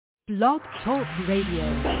Blog Talk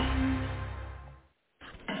Radio.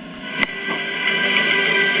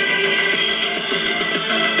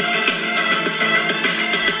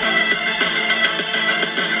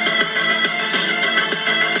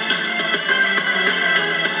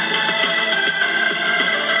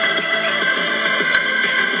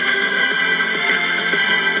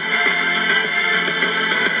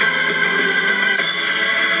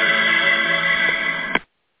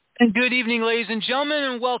 Good evening, ladies and gentlemen,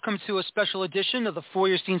 and welcome to a special edition of the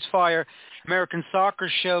Feuerstein's Fire American Soccer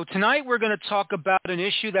Show. Tonight we're going to talk about an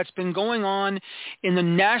issue that's been going on in the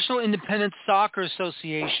National Independent Soccer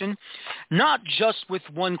Association, not just with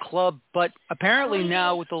one club, but apparently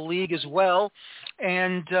now with the league as well.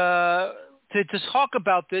 And to talk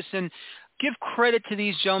about this and give credit to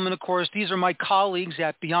these gentlemen, of course. These are my colleagues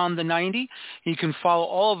at Beyond the 90. You can follow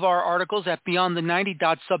all of our articles at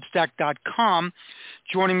beyondthe90.substack.com.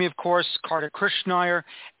 Joining me, of course, Carter Krishnaiyer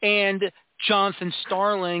and Jonathan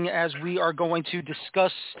Starling, as we are going to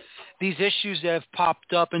discuss these issues that have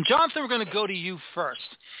popped up. And Jonathan, we're going to go to you first.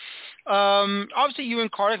 Obviously, you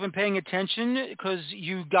and Carter have been paying attention because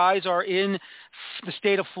you guys are in the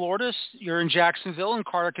state of Florida. You're in Jacksonville, and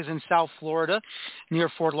Carter is in South Florida, near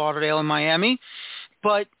Fort Lauderdale and Miami.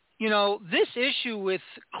 But, you know, this issue with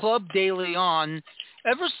Club de Lyon,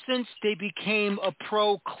 ever since they became a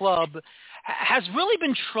pro club, has really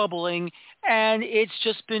been troubling, and it's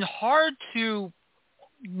just been hard to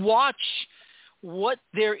watch what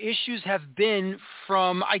their issues have been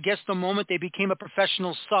from, I guess, the moment they became a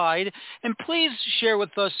professional side. And please share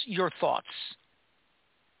with us your thoughts.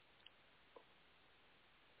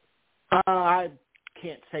 I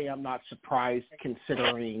can't say I'm not surprised,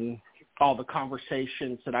 considering all the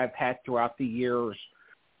conversations that I've had throughout the years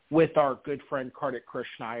with our good friend Carter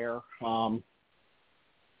Krishnaiyer.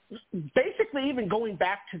 Basically, even going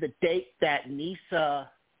back to the date that NISA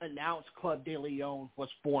announced Club de Lyon was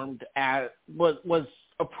formed was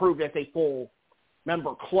approved as a full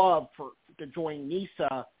member club to join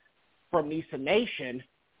NISA from NISA Nation,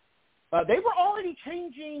 they were already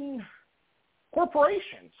changing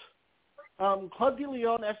corporations. Club de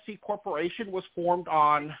Lyon FC Corporation was formed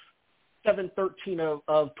on 7/13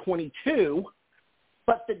 of 22,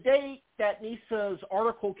 but the date that NISA's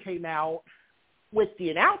article came out with the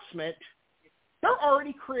announcement, they're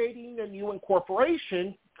already creating a new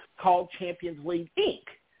incorporation called Champions League, Inc.,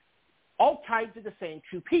 all tied to the same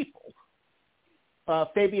two people,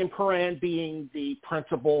 Fabian Perrin being the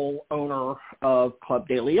principal owner of Club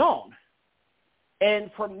de Lyon.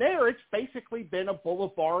 And from there, it's basically been a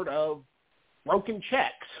boulevard of broken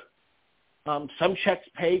checks. Some checks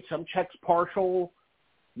paid, some checks partial.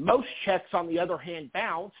 Most checks, on the other hand,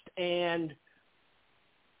 bounced. And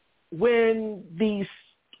when a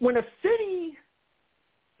city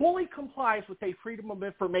fully complies with a Freedom of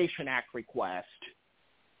Information Act request,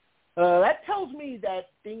 that tells me that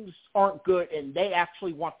things aren't good and they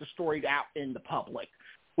actually want the story out in the public,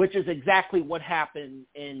 which is exactly what happened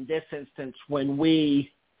in this instance when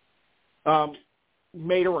we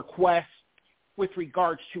made a request with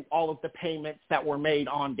regards to all of the payments that were made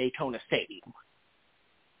on Daytona Stadium.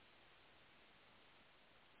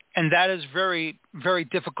 And that is very, very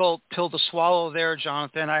difficult pill to swallow there,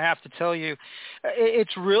 Jonathan. I have to tell you,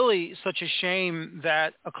 it's really such a shame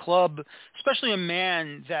that a club, especially a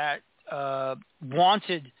man that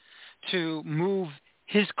wanted to move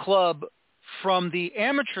his club from the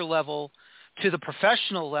amateur level to the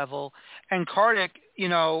professional level. And Kartik, you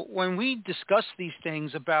know, when we discuss these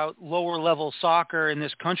things about lower level soccer in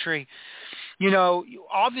this country, you know,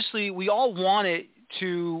 obviously we all want it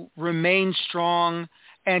to remain strong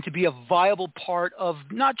and to be a viable part of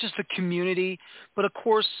not just the community, but of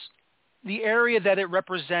course the area that it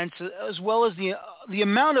represents, as well as the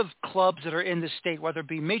amount of clubs that are in the state, whether it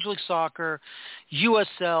be Major League Soccer,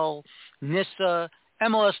 USL, NISA,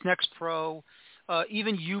 MLS Next Pro,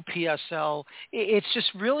 even UPSL. It's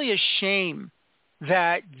just really a shame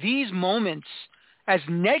that these moments, as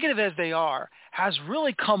negative as they are, has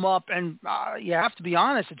really come up, and you have to be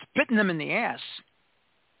honest, it's bitten them in the ass.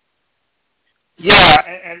 Yeah,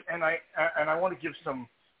 and I want to give some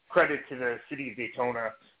credit to the city of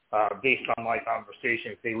Daytona. Based on my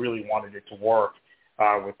conversations, they really wanted it to work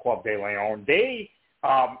with Club de Lyon. They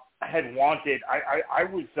had wanted. I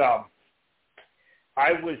was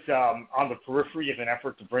on the periphery of an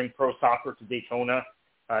effort to bring pro soccer to Daytona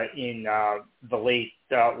in the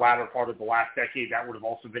latter part of the last decade. That would have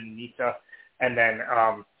also been NISA, and then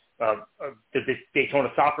the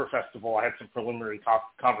Daytona Soccer Festival. I had some preliminary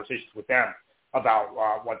conversations with them about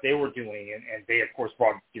what they were doing, and they, of course,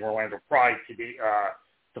 brought the Orlando Pride to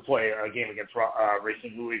play a game against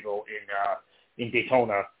Racing Louisville in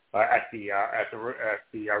Daytona at the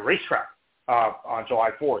racetrack on July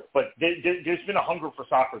 4th. But there's been a hunger for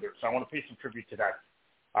soccer there, so I want to pay some tribute to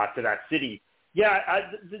that city. Yeah,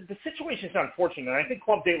 the situation is unfortunate, and I think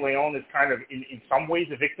Club de Leon is kind of in some ways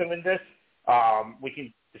a victim in this. We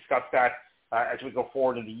can discuss that as we go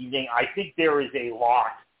forward in the evening. I think there is a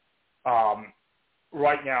lot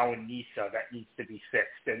right now in NISA that needs to be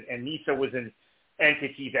fixed, and NISA was an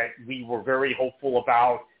entity that we were very hopeful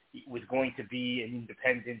about. It was going to be an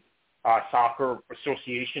independent soccer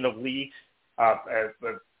association of leagues,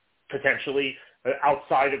 potentially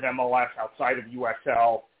outside of MLS, outside of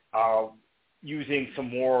USL, using some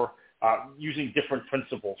more, using different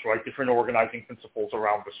principles, right? Different organizing principles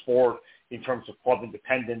around the sport in terms of club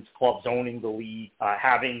independence, clubs owning the league,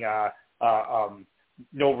 having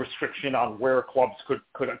no restriction on where clubs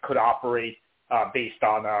could operate based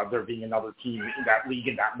on there being another team in that league,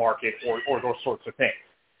 in that market, or those sorts of things.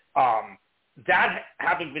 That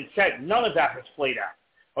having been said, none of that has played out.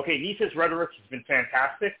 Okay, NISA's rhetoric has been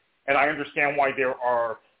fantastic, and I understand why there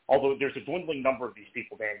are, although there's a dwindling number of these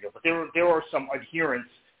people, Daniel, but there are some adherents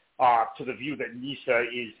to the view that NISA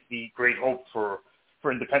is the great hope for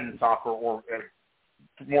independent soccer, or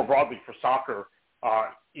more broadly for soccer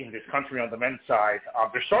in this country on the men's side.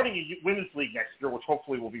 They're starting a women's league next year, which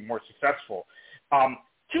hopefully will be more successful.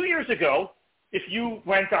 2 years ago, if you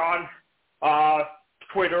went on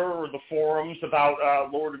Twitter or the forums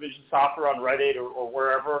about lower division soccer on Reddit or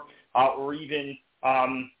wherever, or even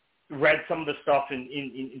read some of the stuff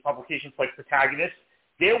in publications like Protagonist,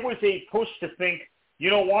 there was a push to think, you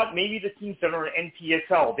know what, maybe the teams that are in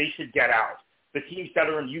NPSL, they should get out. The teams that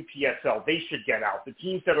are in UPSL, they should get out. The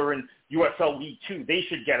teams that are in USL League 2, they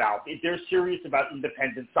should get out. If they're serious about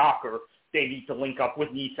independent soccer, they need to link up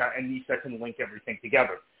with NISA, and NISA can link everything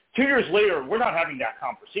together. 2 years later, we're not having that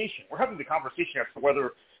conversation. We're having the conversation as to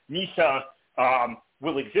whether NISA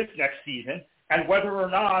will exist next season and whether or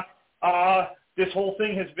not this whole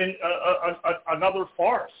thing has been another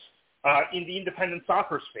farce in the independent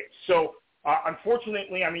soccer space. So,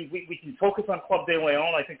 unfortunately, I mean, we can focus on Club de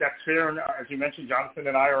Leon. I think that's fair. And as you mentioned, Jonathan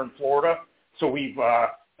and I are in Florida, so we've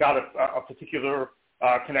got a particular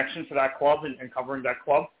connection to that club and covering that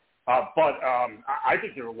club. But I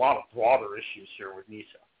think there are a lot of broader issues here with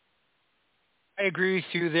NISA. I agree with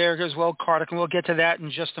you there as well, Kartik, and we'll get to that in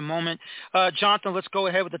just a moment. Jonathan, let's go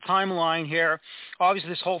ahead with the timeline here. Obviously,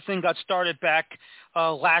 this whole thing got started back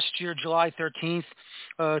last year, July 13th,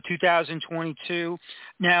 2022.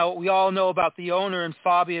 Now, we all know about the owner and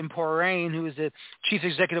Fabian Porain, who is the chief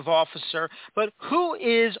executive officer. But who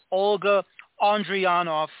is Olga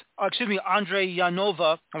Andreyanova? I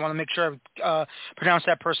want to make sure I pronounce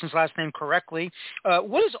that person's last name correctly.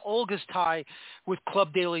 What is Olga's tie with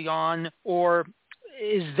Club de Leon, or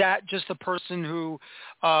is that just a person who,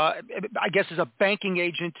 I guess, is a banking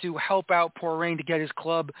agent to help out Porain to get his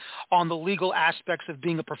club on the legal aspects of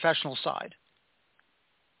being a professional side?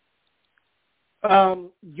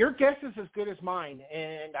 Your guess is as good as mine,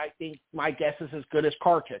 and I think my guess is as good as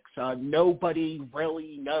Kartik's. Nobody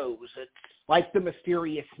really knows. It's like the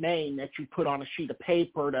mysterious name that you put on a sheet of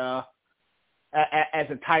paper to, as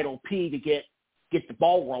a Title P to get the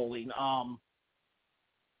ball rolling.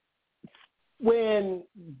 When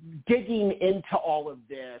digging into all of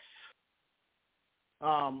this,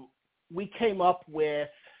 we came up with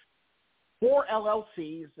 4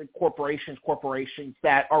 LLCs and corporations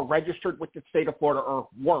that are registered with the state of Florida, or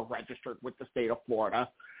were registered with the state of Florida.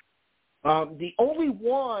 The only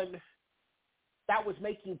one that was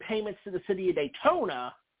making payments to the city of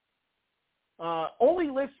Daytona only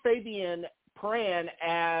lists Fabian Porain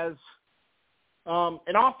as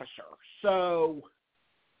an officer. So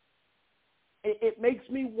it makes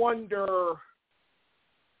me wonder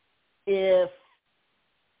if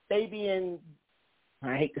Fabian,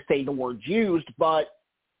 I hate to say the word used, but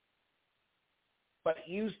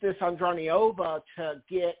use this Andreyanova to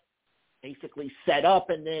get basically set up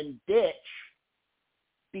and then ditch,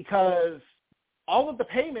 because all of the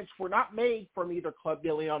payments were not made from either Club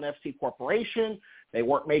de Leon FC Corporation. They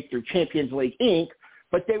weren't made through Champions League Inc.,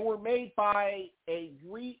 but they were made by a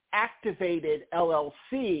reactivated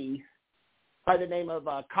LLC by the name of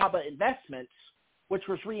Kaba Investments, which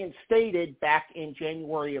was reinstated back in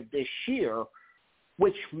January of this year,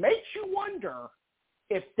 which makes you wonder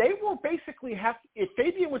if they were basically if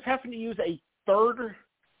Fabian was having to use a third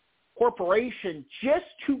corporation just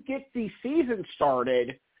to get the season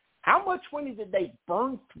started, how much money did they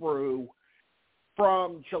burn through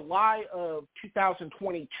from July of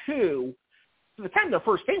 2022 to the time their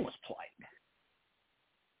first game was played?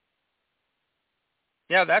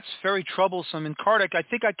 Yeah, that's very troublesome. And Kartik, I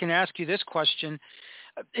think I can ask you this question.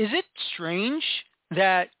 Is it strange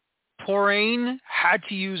that Porain had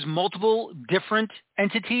to use multiple different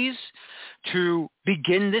entities to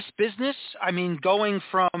begin this business. I mean, going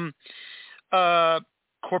from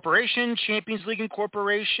corporation, Champions League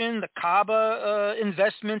Incorporation, the Kaba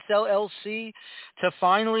Investments LLC, to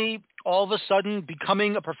finally all of a sudden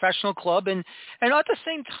becoming a professional club. And at the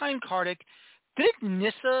same time, Kartik, did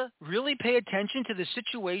NISA really pay attention to the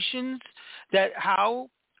situations that how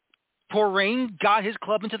Porain got his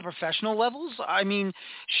club into the professional levels? I mean,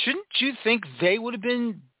 shouldn't you think they would have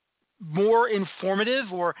been more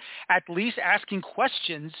informative, or at least asking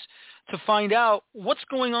questions to find out what's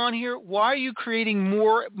going on here? Why are you creating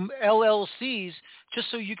more LLCs just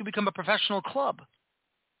so you can become a professional club?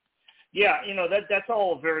 Yeah, that's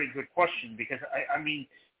all a very good question, because I mean,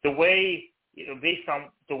 the way, based on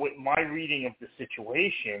the way my reading of the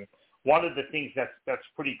situation, one of the things that's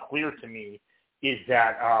pretty clear to me is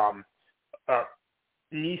that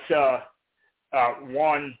NISA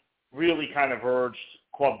one really kind of urged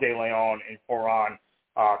Club de Leon and Foran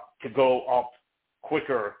to go up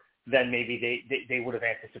quicker than maybe they would have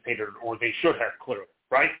anticipated, or they should have, clearly,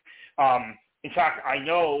 right? In fact, I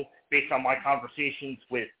know, based on my conversations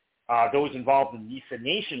with those involved in NISA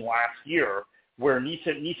Nation last year, where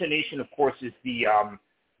NISA Nation, of course, is the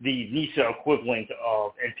NISA equivalent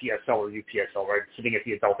of NPSL or UPSL, right, sitting at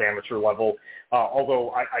the adult amateur level.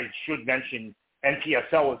 Although I should mention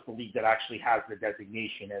NPSL is the league that actually has the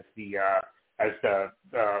designation as the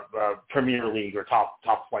Premier League or top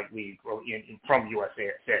flight league from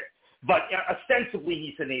USASA. But ostensibly,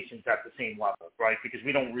 NISA Nation's at the same level, right? Because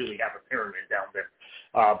we don't really have a pyramid down there.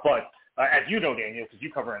 But as you know, Daniel, because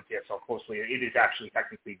you cover NPSL closely, it is actually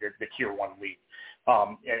technically the Tier 1 league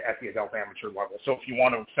at the adult amateur level. So if you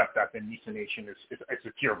want to accept that, then NISA Nation is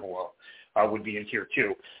a tier below, would be in Tier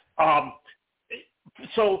 2.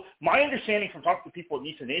 So my understanding from talking to people at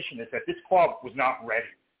NISA Nation is that this club was not ready.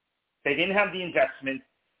 They didn't have the investment.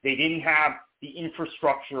 They didn't have the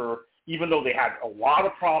infrastructure, even though they had a lot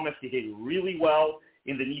of promise. They did really well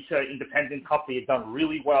in the NISA Independent Cup. They had done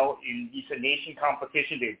really well in NISA Nation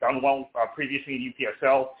competition. They had done well previously in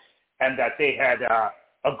UPSL, and that they had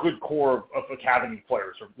a good core of academy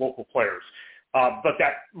players or local players. But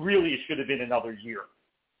that really should have been another year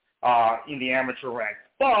in the amateur ranks.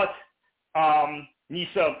 But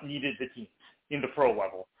NISA needed the teams in the pro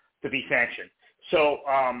level to be sanctioned. So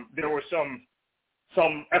there was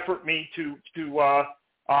some effort made to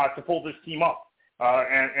pull this team up,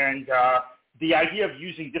 and the idea of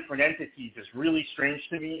using different entities is really strange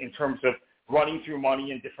to me in terms of running through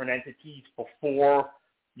money in different entities before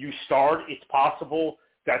you start. It's possible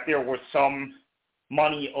that there was some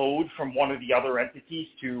money owed from one of the other entities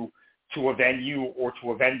to a venue or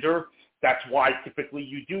to a vendor. That's why typically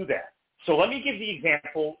you do that. So let me give the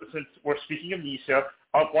example, since we're speaking of NISA,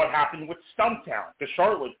 of what happened with Stumptown, the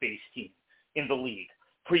Charlotte-based team in the league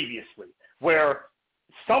previously, where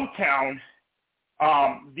Stumptown,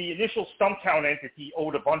 the initial Stumptown entity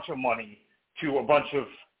owed a bunch of money to a bunch of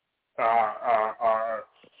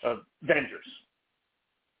vendors.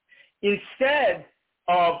 Instead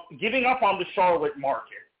of giving up on the Charlotte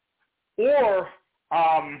market, or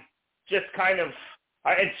just kind of,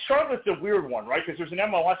 and Charlotte's a weird one, right? Because there's an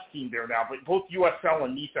MLS team there now, but both USL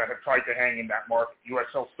and NISA have tried to hang in that market.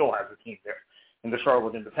 USL still has a team there in the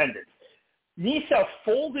Charlotte Independent. NISA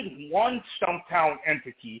folded one Stumptown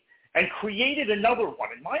entity and created another one.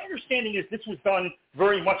 And my understanding is this was done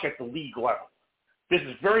very much at the league level. This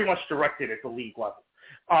is very much directed at the league level.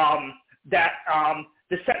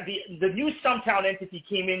 The new Stumptown entity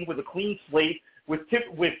came in with a clean slate with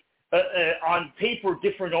on paper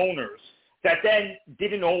different owners that then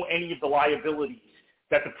didn't owe any of the liabilities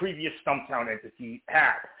that the previous Stumptown entity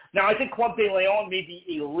had. Now, I think Club de Leon may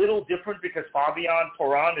be a little different because Fabian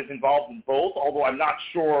Poran is involved in both, although I'm not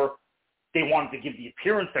sure they wanted to give the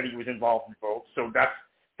appearance that he was involved in both. So that's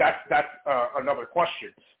another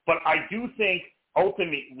question. But I do think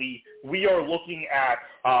ultimately we are looking at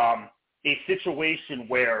a situation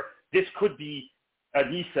where this could be a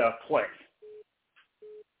NISA play.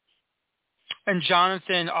 And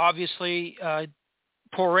Jonathan, obviously,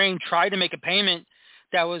 Porain tried to make a payment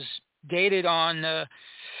that was dated on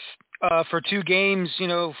for two games,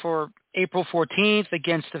 for April 14th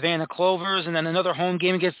against the Savannah Clovers, and then another home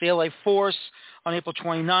game against the LA Force on April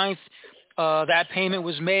 29th. That payment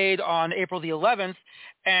was made on April the 11th,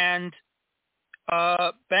 and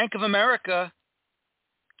Bank of America,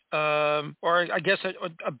 or I guess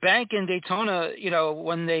a bank in Daytona,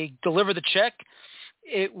 when they delivered the check,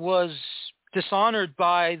 it was dishonored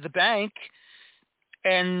by the bank,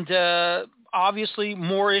 and obviously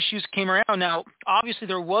more issues came around. Now, obviously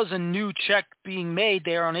there was a new check being made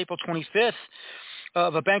there on April 25th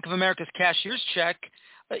of a Bank of America's cashier's check,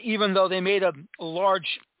 even though they made a large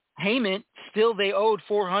payment, still they owed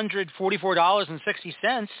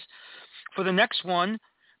 $444.60 for the next one.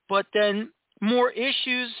 But then more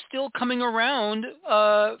issues still coming around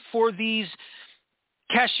for these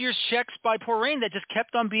cashier's checks by Porain that just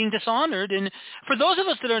kept on being dishonored. And for those of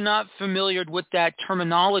us that are not familiar with that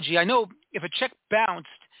terminology, I know if a check bounced,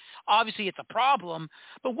 obviously it's a problem,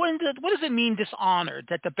 but what does it mean dishonored?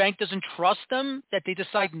 That the bank doesn't trust them, that they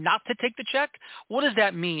decide not to take the check? What does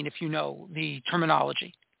that mean if you know the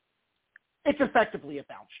terminology? It's effectively a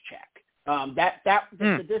bounce check.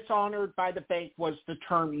 The dishonored by the bank was the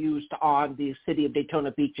term used on the City of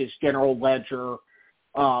Daytona Beach's general ledger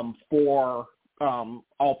for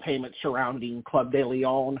all payments surrounding Club de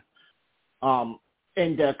Lyon.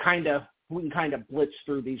 And we can kind of blitz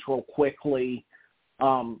through these real quickly.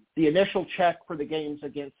 The initial check for the games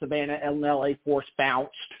against Savannah and LA Force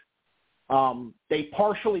bounced. They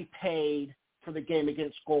partially paid for the game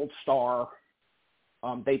against Gold Star.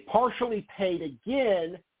 They partially paid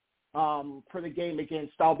again for the game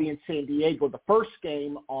against Albion San Diego, the first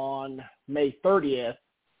game on May 30th.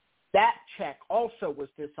 That check also was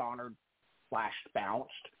dishonored /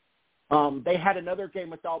 bounced. They had another game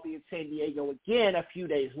with Albion San Diego again a few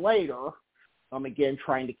days later, again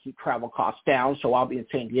trying to keep travel costs down. So Albion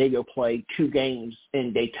San Diego played 2 games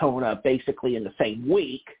in Daytona basically in the same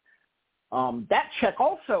week. That check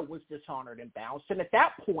also was dishonored and bounced. And at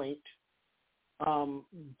that point,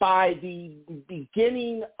 by the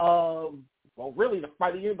beginning of,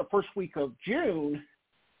 by the end of the first week of June,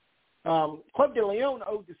 Club de Lyon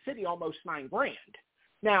owed the city almost $9,000.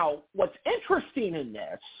 Now, what's interesting in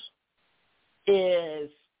this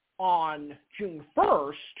is on June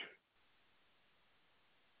 1st,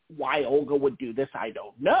 why Olga would do this, I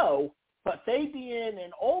don't know, but Fabian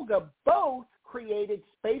and Olga both created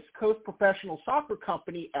Space Coast Professional Soccer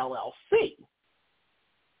Company, LLC,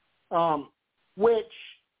 which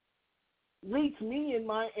leads me in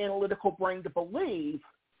my analytical brain to believe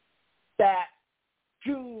that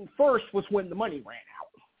June 1st was when the money ran out.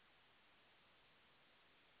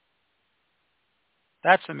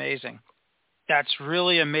 That's amazing. That's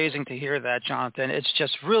really amazing to hear that, Jonathan. It's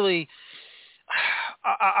just really,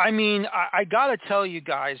 I got to tell you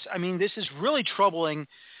guys, this is really troubling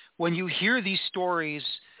when you hear these stories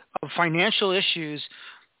of financial issues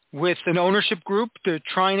with an ownership group. They're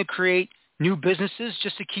trying to create new businesses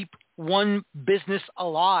just to keep one business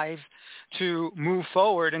alive to move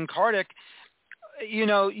forward. And Kartik, you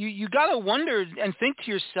got to wonder and think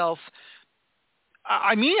to yourself,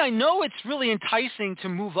 I know it's really enticing to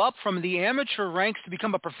move up from the amateur ranks to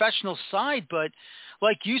become a professional side, but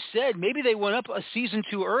like you said, maybe they went up a season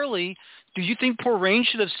too early. Do you think Porain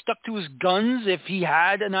should have stuck to his guns if he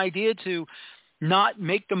had an idea to not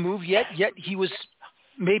make the move yet he was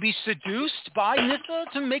maybe seduced by NISA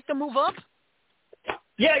to make the move up?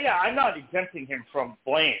 Yeah, I'm not exempting him from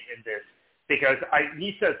blame in this because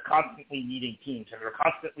NISA is constantly needing teams, and they're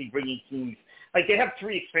constantly bringing teams. Like they have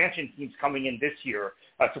 3 expansion teams coming in this year,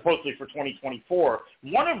 supposedly for 2024,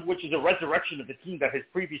 one of which is a resurrection of the team that has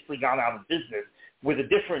previously gone out of business with a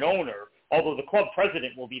different owner, although the club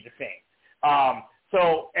president will be the same. And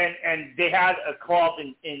they had a club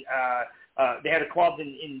in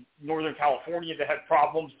Northern California that had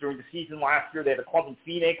problems during the season last year. They had a club in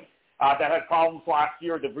Phoenix that had problems last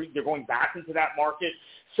year. They're going back into that market.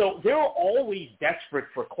 So they're always desperate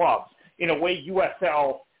for clubs in a way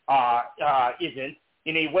USL isn't.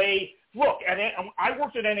 In a way, look, I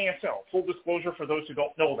worked at NASL, full disclosure for those who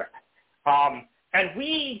don't know that. And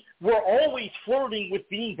we were always flirting with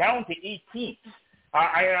being down to 8 teams.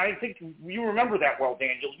 I think you remember that well,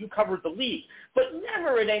 Daniel. You covered the league. But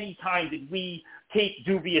never at any time did we take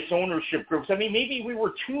dubious ownership groups. Maybe we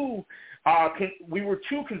were too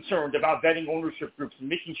concerned about vetting ownership groups and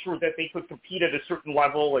making sure that they could compete at a certain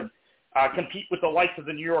level and compete with the likes of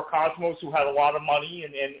the New York Cosmos, who had a lot of money,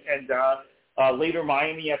 and later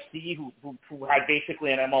Miami FC, who had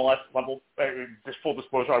basically an MLS level. Just full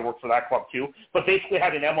disclosure, I worked for that club too, but basically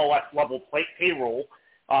had an MLS level payroll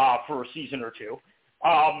for a season or two.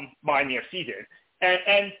 Miami FC did,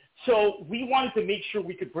 and so we wanted to make sure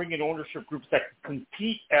we could bring in ownership groups that could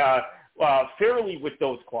compete fairly with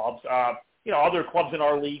those clubs. Other clubs in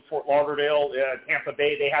our league, Fort Lauderdale, Tampa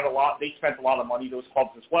Bay, they spent a lot of money, those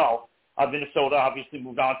clubs as well. Minnesota obviously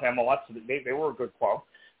moved on to MLS, so they were a good club.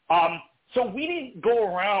 So we didn't go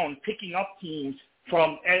around picking up teams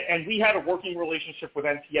and we had a working relationship with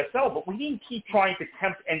NPSL, but we didn't keep trying to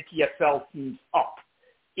tempt NPSL teams up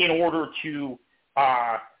in order to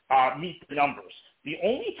meet the numbers. The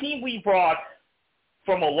only team we brought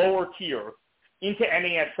from a lower tier into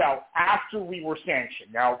NASL after we were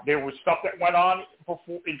sanctioned. Now, there was stuff that went on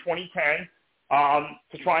before in 2010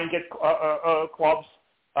 to try and get clubs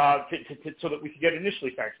so that we could get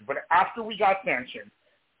initially sanctioned. But after we got sanctioned,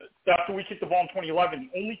 after we kicked the ball in 2011,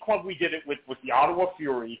 the only club we did it with was the Ottawa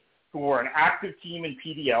Fury, who were an active team in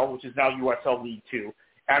PDL, which is now USL League 2.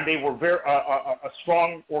 And they were a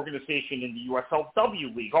strong organization in the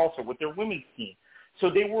USLW League also with their women's team. So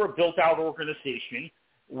they were a built-out organization.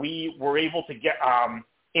 We were able to get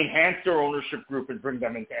enhance their ownership group and bring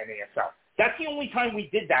them into NASL. That's the only time we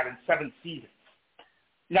did that in 7 seasons.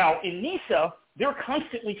 Now, in NISA, they're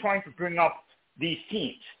constantly trying to bring up these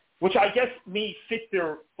teams, which I guess may fit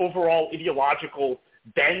their overall ideological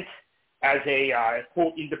bent as a,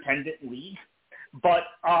 quote, independent league. But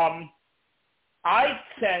I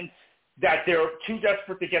sense that they're too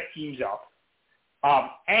desperate to get teams up.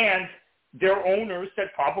 And their owners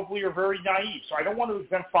that probably are very naive. So I don't want to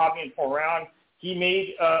exempt Fabian Foran. He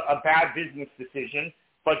made a bad business decision,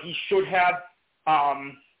 but he should have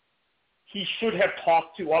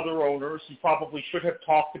talked to other owners. He probably should have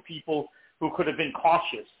talked to people who could have been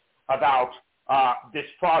cautious about this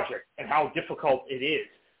project and how difficult it is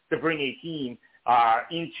to bring a team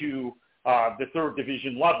into the third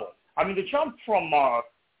division level. I mean, the jump from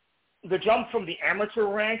the amateur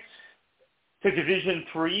ranks to Division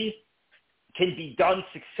III can be done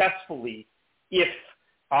successfully if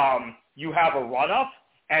you have a run-up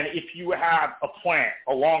and if you have a plan,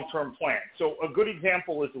 a long-term plan. So a good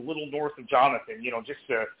example is a little north of Jonathan, just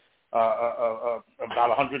about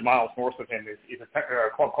 100 miles north of him is a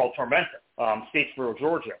club called Tormenta, Statesboro,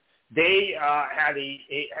 Georgia. They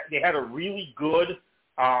had a really good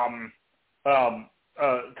kind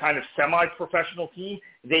of semi-professional team.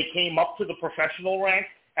 They came up to the professional ranks,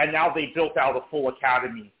 and now they built out a full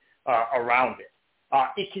academy around it.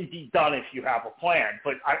 It can be done if you have a plan,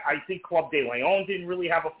 but I think Club de Leon didn't really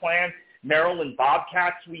have a plan. Maryland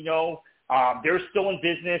Bobcats, we know, they're still in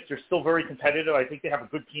business. They're still very competitive. I think they have a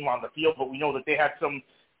good team on the field, but we know that they had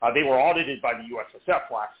they were audited by the USSF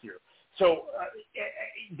last year. So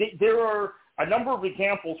there are a number of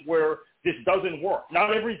examples where this doesn't work.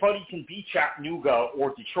 Not everybody can be Chattanooga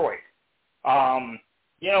or Detroit.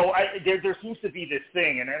 There seems to be this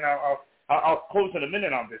thing, and I'll close in a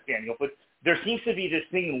minute on this, Daniel, but there seems to be this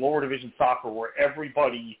thing in lower division soccer where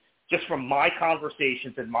everybody, just from my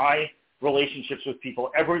conversations and my relationships with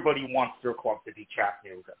people, everybody wants their club to be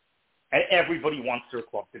Chattanooga, and everybody wants their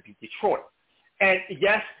club to be Detroit. And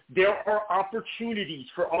yes, there are opportunities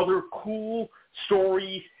for other cool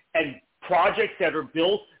stories and projects that are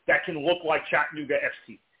built that can look like Chattanooga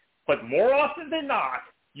FC. But more often than not,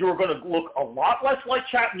 you're going to look a lot less like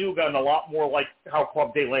Chattanooga and a lot more like how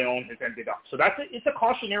Club de Leon has ended up. So it's a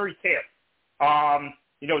cautionary tale.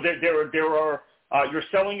 You're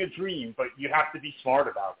selling a dream, but you have to be smart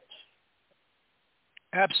about it.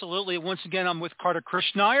 Absolutely. Once again, I'm with Carter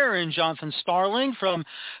Kirschneier and Jonathan Starling from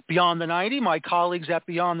Beyond the 90, my colleagues at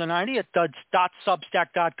Beyond the 90 at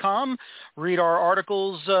duds.substack.com. Read our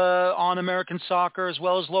articles on American soccer as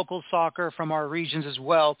well as local soccer from our regions as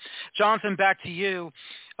well. Jonathan, back to you.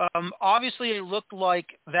 Obviously, it looked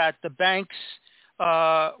like that the banks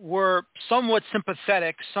were somewhat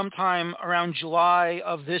sympathetic sometime around July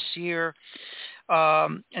of this year,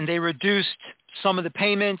 and they reduced some of the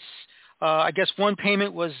payments. I guess one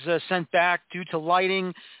payment was sent back due to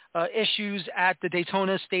lighting issues at the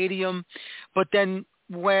Daytona Stadium. But then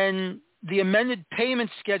when the amended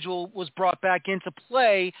payment schedule was brought back into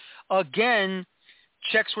play, again,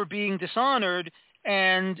 checks were being dishonored.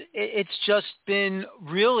 And it's just been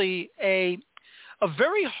really a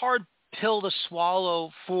very hard pill to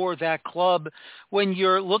swallow for that club when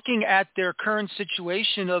you're looking at their current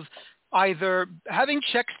situation of either having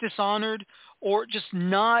checks dishonored or just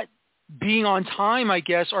not being on time, I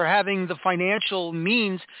guess, or having the financial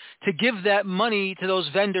means to give that money to those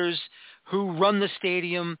vendors who run the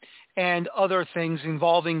stadium and other things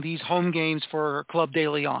involving these home games for Club de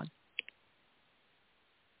Leon.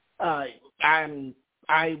 I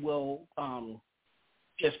will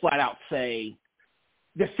just flat out say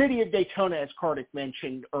the city of Daytona, as Kartik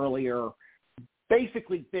mentioned earlier,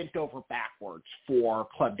 basically bent over backwards for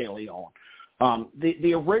Club de Leon.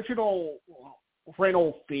 The original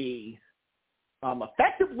rental fee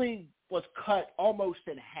effectively was cut almost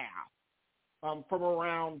in half, from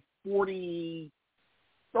around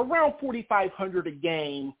 $4,500 a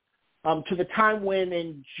game to the time when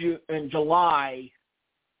in July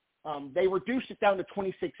they reduced it down to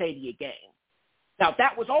 $2,680 a game. Now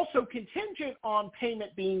that was also contingent on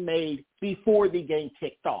payment being made before the game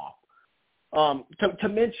kicked off. To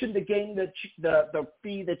mention the game that the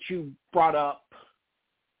fee that you brought up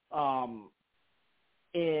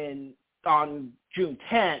on June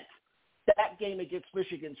 10th, that game against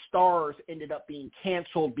Michigan Stars ended up being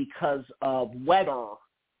canceled because of weather.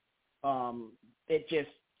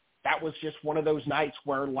 That was just one of those nights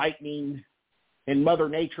where lightning and Mother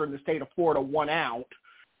Nature in the state of Florida won out.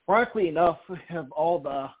 Ironically enough, of all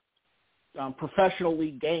the professional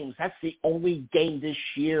league games, that's the only game this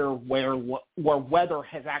year where weather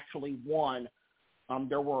has actually won.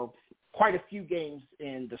 There were quite a few games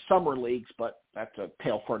in the summer leagues, but that's a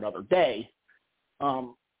tale for another day.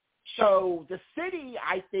 So the city,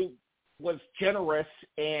 I think, was generous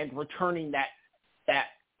in returning that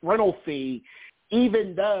rental fee,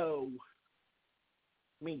 even though,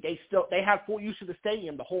 I mean, they had full use of the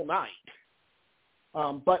stadium the whole night.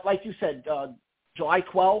 But like you said, July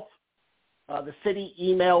 12th, the city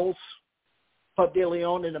emails Club de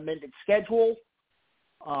Lyon an amended schedule.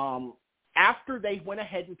 After they went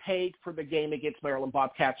ahead and paid for the game against Maryland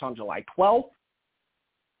Bobcats on July 12th,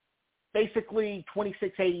 basically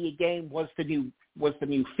 $26.80 a game was the new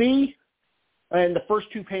fee, and the first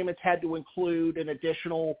two payments had to include an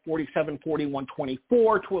additional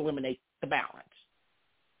 $47.41.24 to eliminate the balance.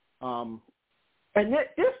 And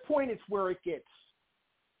at this point, it's where it gets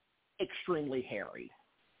extremely hairy.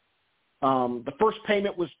 The first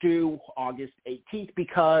payment was due August 18th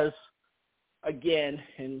because, again,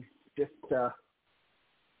 and the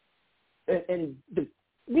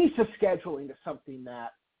NISA scheduling is something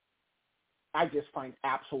that I just find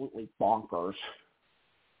absolutely bonkers.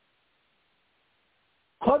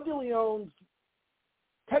 Club de Lyon's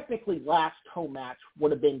technically last home match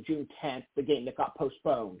would have been June 10th, the game that got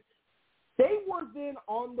postponed. They were then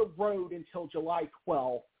on the road until July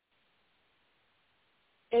 12th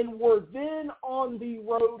and were then on the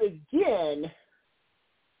road again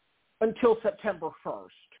until September 1st.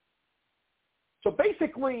 So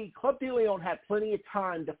basically, Club de Lyon had plenty of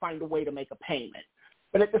time to find a way to make a payment.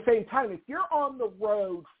 But at the same time, if you're on the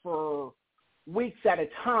road for weeks at a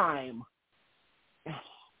time,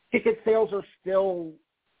 ticket sales are still,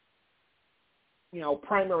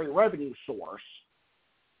 primary revenue source.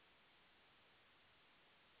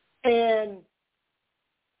 And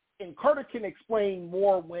Carter can explain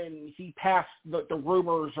more when he passed the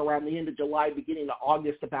rumors around the end of July, beginning of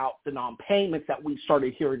August about the non-payments that we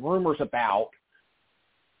started hearing rumors about.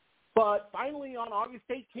 But finally, on August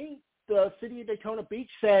 18th, the city of Daytona Beach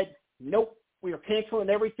said, nope, we are canceling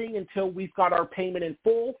everything until we've got our payment in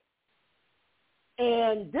full.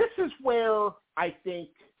 And this is where I think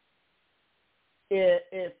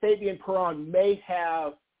if Fabian Perron may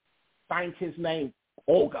have signed his name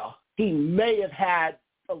Olga, he may have had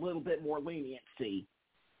a little bit more leniency,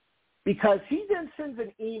 because he then sends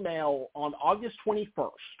an email on August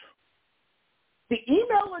 21st. The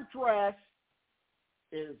email address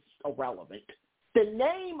is irrelevant. The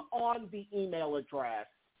name on the email address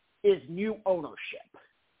is New Ownership.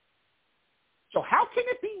 So how can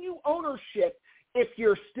it be New Ownership if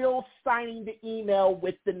you're still signing the email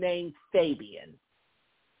with the name Fabian?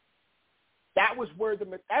 That's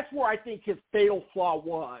where I think his fatal flaw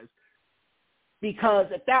was, because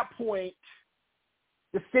at that point,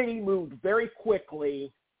 the city moved very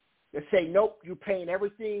quickly to say, nope, you're paying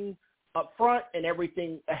everything up front and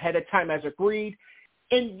everything ahead of time as agreed.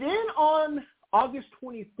 And then on August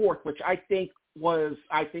 24th, which I think was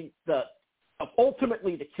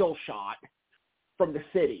ultimately the kill shot from the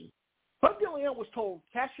city, Club de Lyon was told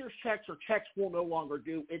cashier's checks or checks will no longer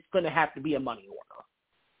do. It's going to have to be a money order.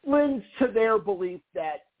 Lends to their belief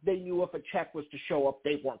that they knew if a check was to show up,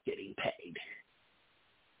 they weren't getting paid.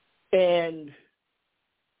 And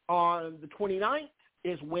on the 29th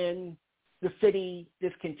is when the city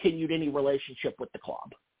discontinued any relationship with the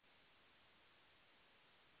club.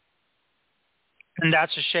 And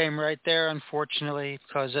that's a shame right there, unfortunately,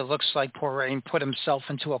 because it looks like poor Rain put himself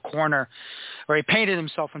into a corner, or he painted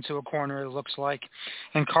himself into a corner, it looks like.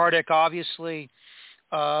 And Cardick, obviously,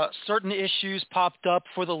 certain issues popped up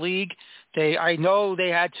for the league. I know they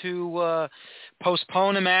had to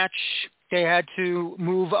postpone a match. They had to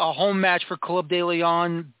move a home match for Club de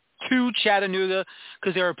Lyon to Chattanooga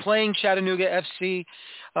because they were playing Chattanooga FC,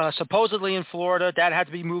 supposedly in Florida. That had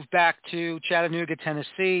to be moved back to Chattanooga,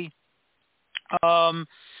 Tennessee.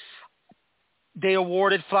 They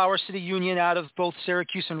awarded Flower City Union out of both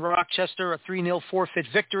Syracuse and Rochester a 3-0 forfeit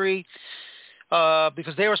victory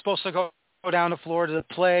because they were supposed to go down to Florida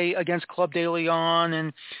to play against Club de Lyon.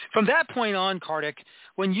 And from that point on, Cardick,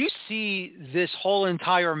 when you see this whole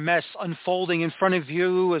entire mess unfolding in front of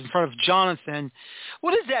you, in front of Jonathan,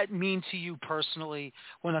 what does that mean to you personally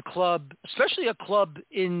when a club, especially a club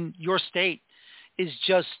in your state, is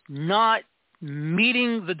just not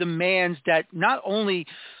meeting the demands that not only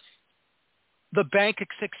the bank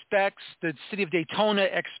expects, the city of Daytona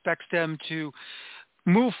expects them to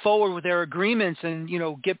move forward with their agreements and,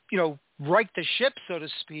 right the ship, so to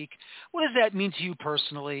speak. What does that mean to you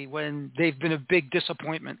personally when they've been a big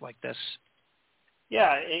disappointment like this?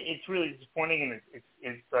 Yeah, it's really disappointing, and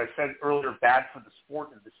it's I said earlier, bad for the sport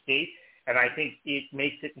and the state, and I think it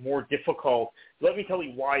makes it more difficult. Let me tell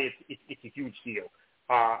you why it's a huge deal.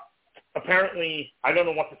 Apparently, I don't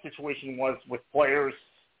know what the situation was with players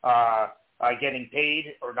getting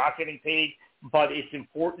paid or not getting paid, but it's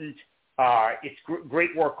important. It's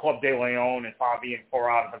great work Club de Leon and Fabi and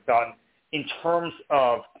Coran have done in terms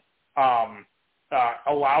of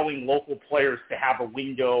allowing local players to have a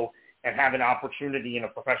window and have an opportunity in a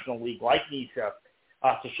professional league like NISA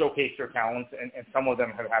to showcase their talents, and some of them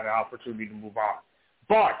have had an opportunity to move on.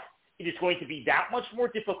 But it is going to be that much more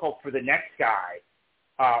difficult for the next guy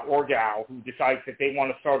or gal who decides that they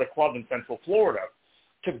want to start a club in Central Florida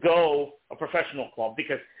to go a professional club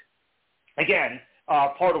because, again,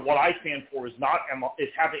 part of what I stand for is not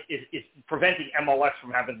is preventing MLS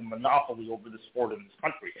from having a monopoly over the sport in this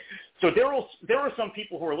country. So there are some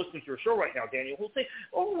people who are listening to your show right now, Daniel, who will say,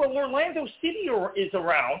 "Oh, well, Orlando City is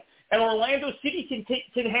around, and Orlando City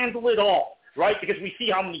can handle it all." Right? Because we see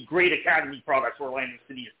how many great academy products Orlando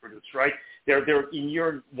City has produced, right? They're in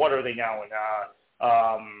year, what are they now, in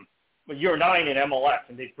year 9 in MLS,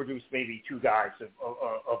 and they've produced maybe 2 guys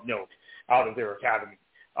of note out of their academy.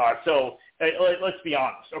 So let's be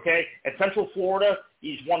honest, okay? And Central Florida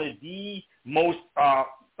is one of the most,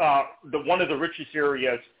 one of the richest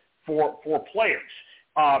areas for players.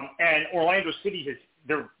 And Orlando City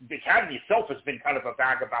the academy itself has been kind of a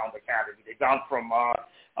vagabond academy. They've gone from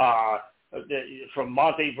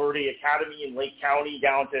Monte Verde Academy in Lake County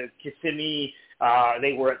down to Kissimmee.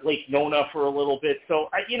 They were at Lake Nona for a little bit. So,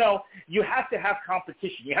 you have to have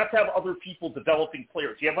competition. You have to have other people developing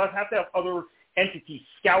players. You have to have other entities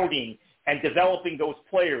scouting and developing those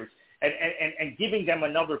players and giving them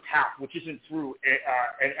another path, which isn't through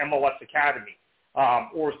an MLS academy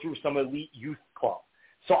or through some elite youth club.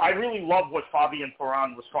 So I really love what Fabian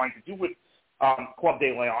Ferran was trying to do with Club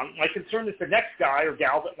de Leon. My concern is the next guy or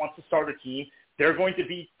gal that wants to start a team, it's going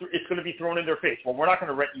to be thrown in their face. Well, we're not going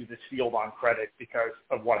to rent you this field on credit because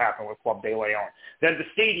of what happened with Club de Leon. Then the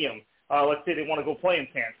stadium, let's say they want to go play in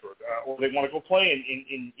Sanford or they want to go play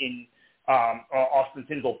in Austin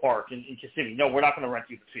Tyndall Park in Kissimmee. No, we're not going to rent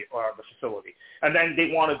you the facility. And then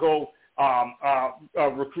they want to go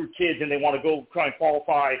recruit kids and they want to go try and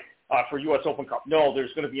qualify for U.S. Open Cup. No,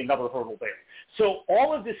 there's going to be another hurdle there. So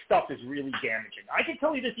all of this stuff is really damaging. I can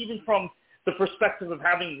tell you this even from the perspective of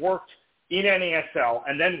having worked in NASL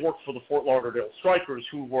and then worked for the Fort Lauderdale Strikers,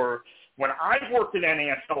 who were, when I worked in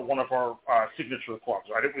NASL, one of our signature clubs,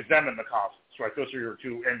 right? It was them and the Cosmos, right? Those are your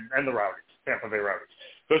two, and the Rowdies, Tampa Bay Rowdies.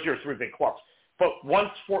 Those are your 3 big clubs. But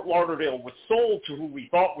once Fort Lauderdale was sold to who we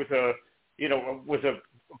thought was a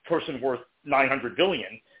person worth $900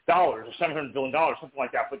 billion or $700 billion, something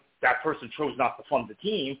like that, but that person chose not to fund the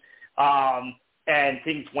team, and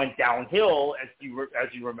things went downhill, as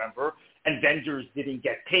you remember, and vendors didn't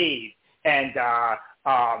get paid, and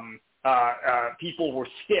people were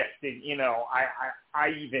stiffed, and I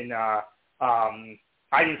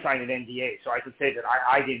didn't sign an NDA, so I could say that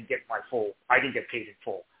I didn't get paid in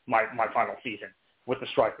full my final season with the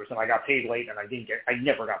Strikers, and I got paid late, and I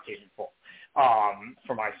never got paid in full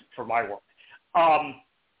for my work.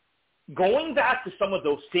 Going back to some of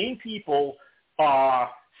those same people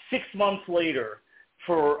 6 months later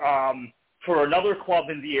for another club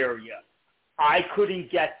in the area, I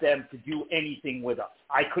couldn't get them to do anything with us.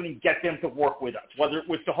 I couldn't get them to work with us, whether it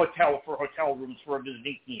was the hotel for hotel rooms for a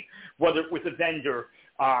visiting team, whether it was a vendor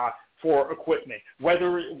for equipment,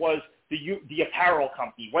 whether it was the apparel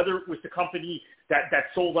company, whether it was the company that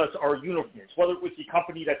sold us our uniforms, whether it was the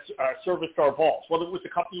company that serviced our balls, whether it was the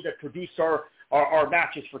company that produced our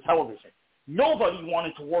matches for television. Nobody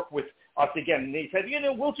wanted to work with us again. And they said,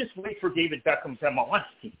 we'll just wait for David Beckham's MLS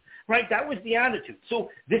team. Right? That was the attitude.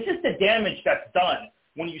 So this is the damage that's done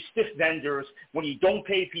when you stiff vendors, when you don't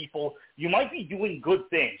pay people. You might be doing good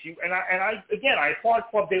things. I applaud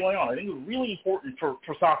Club de Leon. I think it was really important for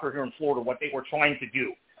soccer here in Florida what they were trying to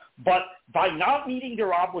do. But by not meeting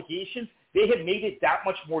their obligations, they had made it that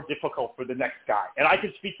much more difficult for the next guy. And I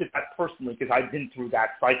can speak to that personally because I've been through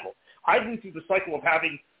that cycle. I've been through the cycle of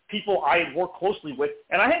having people I had worked closely with,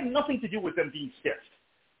 and I had nothing to do with them being stiffed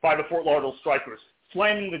by the Fort Lauderdale Strikers,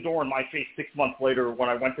 slamming the door in my face 6 months later when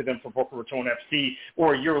I went to them for Boca Raton FC,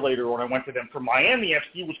 or a year later when I went to them for Miami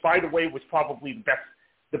FC, which, by the way, was probably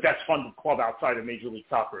the best funded club outside of Major League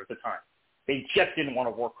Soccer at the time. They just didn't want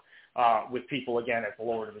to work with people again at the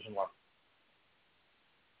lower division level.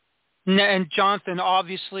 And Jonathan,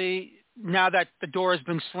 obviously, now that the door has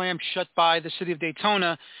been slammed shut by the city of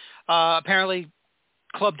Daytona, apparently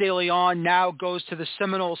Club de Lyon now goes to the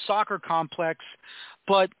Seminole Soccer Complex.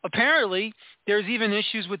 But apparently there's even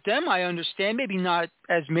issues with them, I understand. Maybe not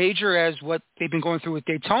as major as what they've been going through with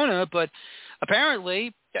Daytona, but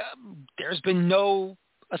apparently there's been no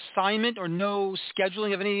assignment or no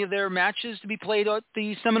scheduling of any of their matches to be played at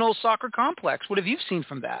the Seminole Soccer Complex. What have you seen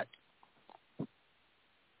from that?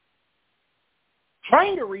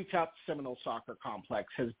 Trying to reach out to Seminole Soccer Complex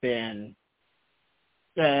has been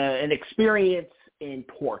an experience in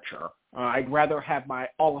torture. I'd rather have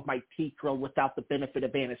all of my teeth drilled without the benefit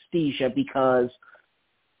of anesthesia because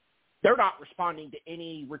they're not responding to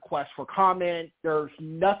any requests for comment. There's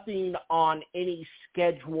nothing on any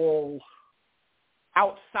schedule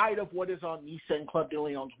outside of what is on NISA and Club de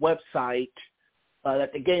Lyon's website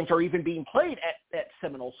that the games are even being played at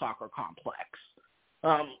Seminole Soccer Complex.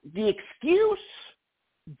 The excuse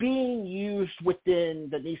being used within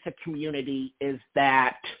the NISA community is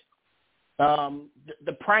that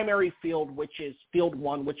the primary field, which is Field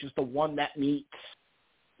 1, which is the one that meets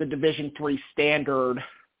the Division III standard,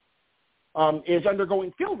 is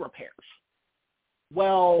undergoing field repairs.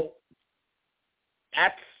 Well,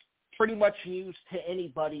 that's pretty much used to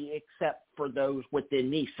anybody except for those within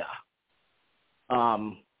NISA,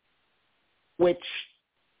 which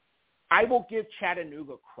I will give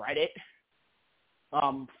Chattanooga credit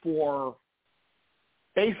for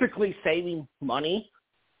basically saving money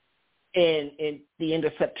in the end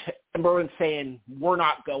of September and saying, we're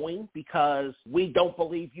not going because we don't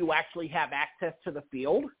believe you actually have access to the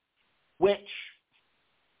field, which,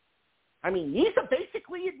 I mean, NISA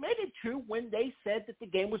basically admitted to when they said that the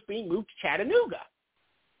game was being moved to Chattanooga.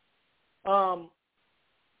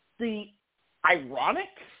 The ironic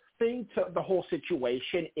thing to the whole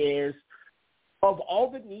situation is, of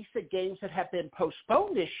all the NISA games that have been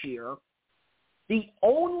postponed this year, the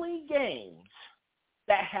only games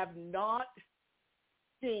that have not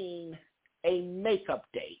seen a makeup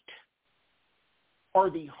date are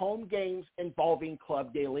the home games involving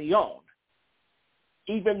Club de Lyon.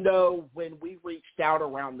 Even though when we reached out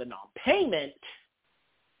around the non-payment,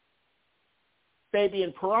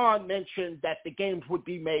 Fabian Perron mentioned that the games would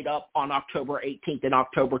be made up on October 18th and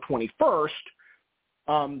October 21st.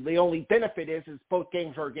 The only benefit is both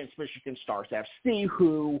games are against Michigan Stars FC,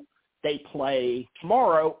 who they play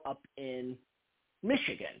tomorrow up in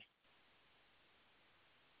Michigan.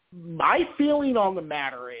 My feeling on the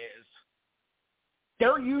matter is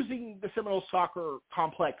they're using the Seminole Soccer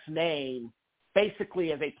Complex name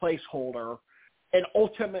basically as a placeholder, and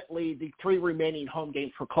ultimately the 3 remaining home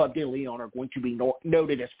games for Club de Lyon are going to be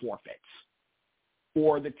noted as forfeits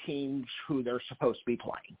for the teams who they're supposed to be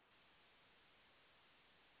playing.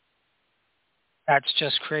 That's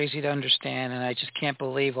just crazy to understand, and I just can't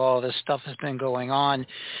believe all this stuff has been going on.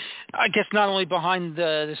 I guess not only behind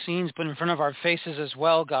the scenes, but in front of our faces as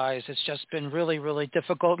well, guys. It's just been really, really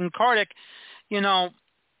difficult. And Kartik, you know,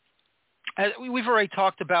 we've already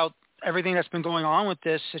talked about everything that's been going on with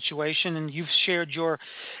this situation, and you've shared your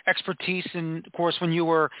expertise, and of course, when you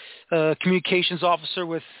were communications officer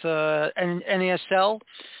with NASL,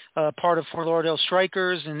 part of Fort Lauderdale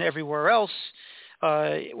Strikers and everywhere else,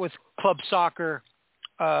 with club soccer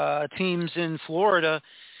teams in Florida.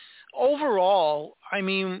 Overall, I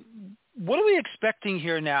mean, what are we expecting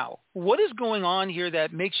here now? What is going on here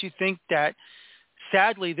that makes you think that,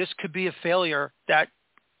 sadly, this could be a failure that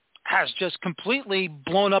has just completely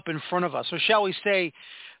blown up in front of us? Or shall we say,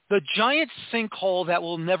 the giant sinkhole that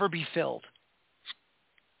will never be filled?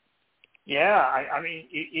 Yeah, I mean,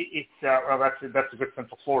 it's well, that's a good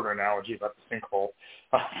Central Florida analogy about the sinkhole.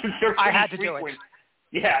 I had to do it.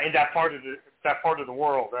 Yeah, in that part of the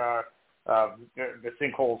world, the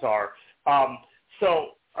sinkholes are.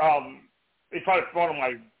 It's probably one of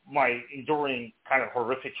my enduring kind of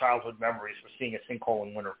horrific childhood memories was seeing a sinkhole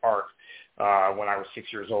in Winter Park when I was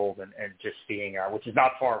 6 years old, and just seeing, which is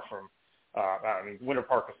not far from. I mean, Winter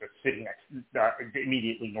Park is sitting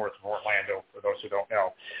immediately north of Orlando, for those who don't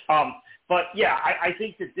know. But yeah, I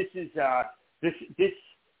think that this is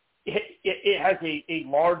it has a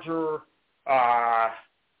larger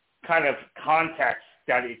kind of context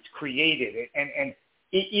that it's created, and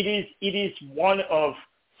it is one of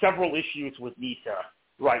several issues with NISA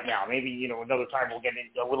right now. Maybe another time we'll get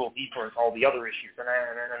into a little deeper into all the other issues, and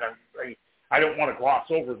I don't want to gloss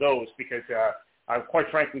over those because. Quite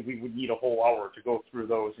frankly, we would need a whole hour to go through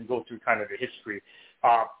those and go through kind of the history.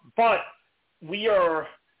 But we are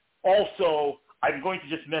also, I'm going to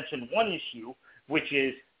just mention one issue, which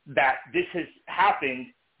is that this has happened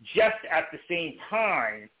just at the same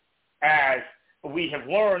time as we have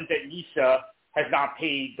learned that NISA has not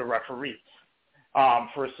paid the referees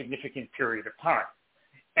for a significant period of time.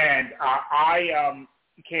 And I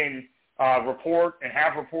can report and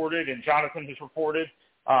have reported, and Jonathan has reported,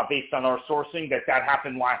 based on our sourcing, that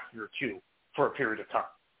happened last year too for a period of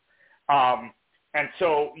time. And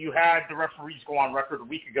so you had the referees go on record a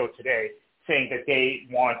week ago today saying that they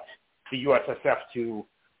want the USSF to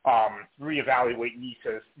reevaluate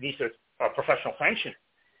NISA's professional sanctioning,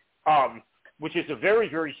 which is a very,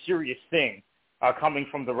 very serious thing coming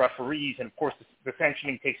from the referees. And, of course, the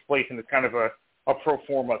sanctioning takes place in kind of a pro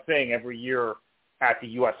forma thing every year at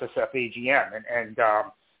the USSF AGM. And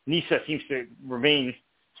NISA seems to remain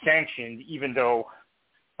sanctioned, even though,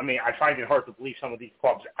 I mean, I find it hard to believe some of these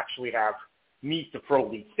clubs actually meet the Pro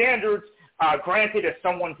League standards. Granted, as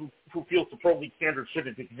someone who feels the Pro League standards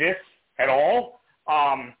shouldn't exist at all,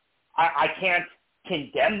 I can't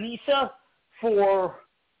condemn NISA for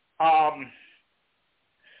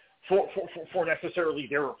necessarily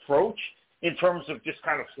their approach in terms of just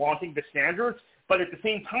kind of flaunting the standards. But at the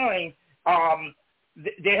same time,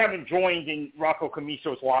 they haven't joined in Rocco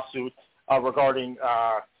Camiso's lawsuit regarding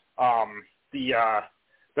the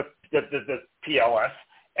PLS,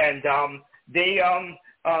 and they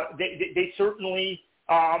certainly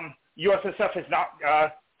USSF has not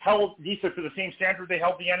held NISA to the same standard they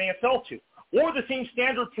held the NASL to, or the same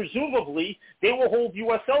standard presumably they will hold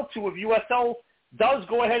USL to if USL does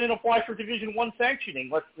go ahead and apply for Division I sanctioning.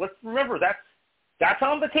 Let's remember that's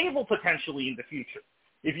on the table potentially in the future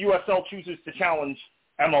if USL chooses to challenge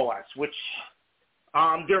MLS, which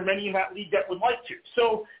there are many in that league that would like to.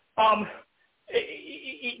 So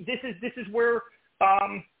this is where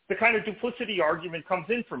the kind of duplicity argument comes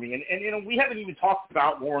in for me. And you know, we haven't even talked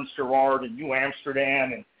about Lawrence Gerard and New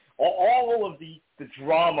Amsterdam and all of the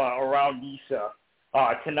drama around NISA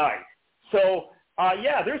tonight. So,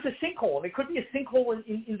 yeah, there's a sinkhole, and it could be a sinkhole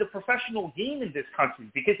in the professional game in this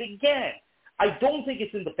country because, again, I don't think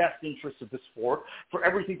it's in the best interest of the sport for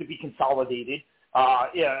everything to be consolidated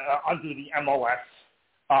under the MLS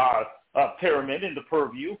pyramid and the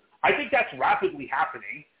purview. I think that's rapidly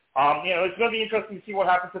happening. You know, it's going to be interesting to see what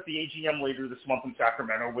happens at the AGM later this month in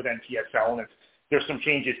Sacramento with NPSL, and if there's some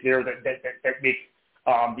changes there that make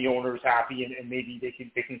the owners happy, and maybe they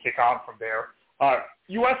can kick on from there.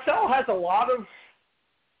 USL has a lot of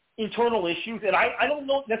internal issues, and I don't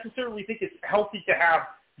necessarily think it's healthy to have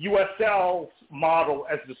USL's model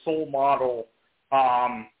as the sole model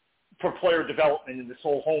for player development and the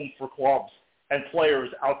sole home for clubs and players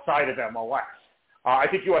outside of MLS. I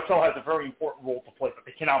think USL has a very important role to play, but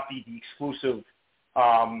they cannot be the exclusive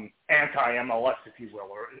anti-MLS, if you will,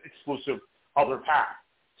 or exclusive other path.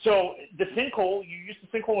 So the sinkhole, you used the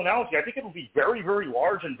sinkhole analogy, I think it will be very, very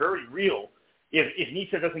large and very real if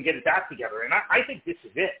NISA doesn't get its act together. And I think this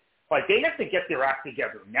is it. Like, they have to get their act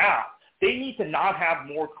together now. They need to not have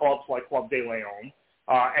more clubs like Club de Leon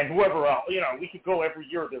and whoever else. You know, we could go every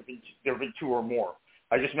year. There have been two or more.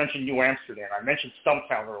 I just mentioned New Amsterdam. I mentioned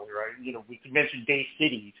Stumptown earlier. Right? You know, we could mention Bay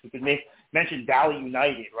Cities. We could mention Valley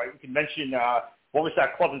United. Right? We could mention what was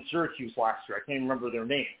that club in Syracuse last year? I can't even remember their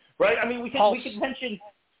name. Right? I mean, we could mention.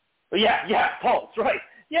 Yeah, Pulse. Right?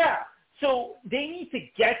 Yeah. So they need to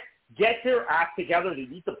get their act together. They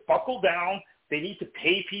need to buckle down. They need to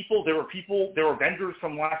pay people. There were vendors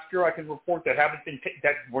from last year I can report that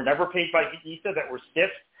that were never paid by NISA, that were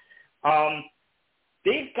stiff.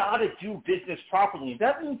 They've got to do business properly.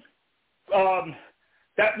 That means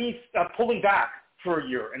pulling back for a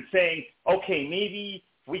year and saying, okay, maybe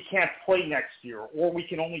we can't play next year, or we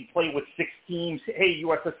can only play with 6 teams. Hey,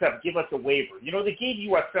 USSF, give us a waiver. You know, they gave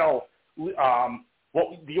USL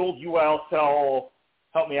the old USL.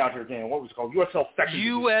 Help me out here, Dan. What was it called? USL Second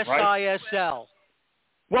Division, right? USISL.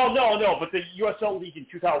 Well, no, but the USL League in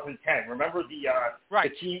 2010. Remember the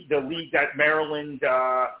league that Maryland,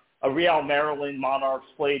 Real Maryland Monarchs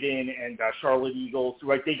played in, and Charlotte Eagles,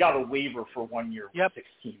 right? They got a waiver for 1 year with 6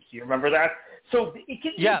 teams. Do you remember that? So it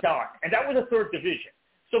can be done, and that was a 3rd division.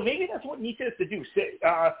 So maybe that's what NISA has to do.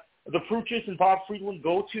 The Pruchas and Bob Friedland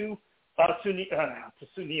go to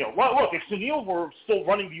Sunil. Well, look, if Sunil were still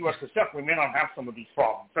running the USSF, we may not have some of these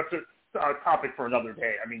problems. That's a topic for another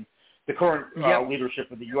day. I mean, the current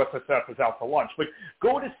leadership of the USSF is out to lunch. But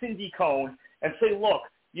go to Cindy Cohn and say, look,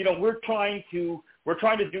 you know, we're trying to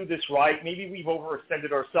do this right. Maybe we've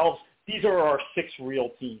overextended ourselves. These are our 6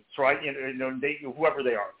 real teams, right? Whoever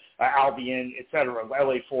they are, Albion, et cetera,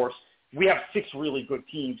 LA Force. We have 6 really good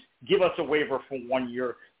teams. Give us a waiver for 1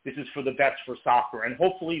 year. This is for the best for soccer, and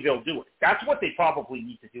hopefully they'll do it. That's what they probably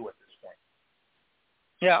need to do at this point.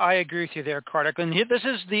 Yeah, I agree with you there, Kartik. And this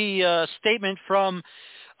is the statement from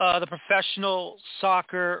the Professional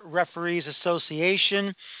Soccer Referees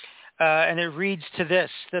Association. And it reads to this: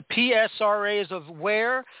 the PSRA is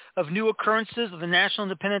aware of new occurrences of the National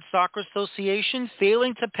Independent Soccer Association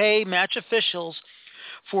failing to pay match officials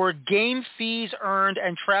for game fees earned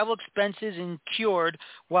and travel expenses incurred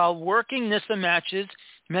while working NISA matches.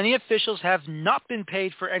 Many officials have not been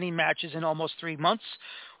paid for any matches in almost 3 months,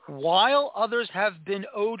 while others have been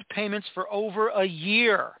owed payments for over a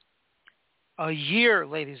year. A year,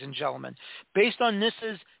 ladies and gentlemen. Based on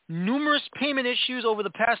NISA's numerous payment issues over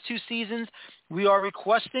the past 2 seasons, we are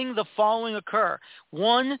requesting the following occur.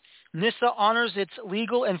 1, NISA honors its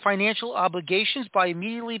legal and financial obligations by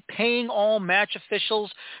immediately paying all match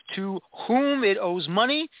officials to whom it owes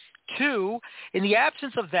money. 2, in the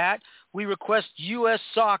absence of that, we request U.S.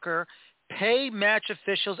 Soccer pay match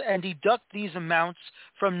officials and deduct these amounts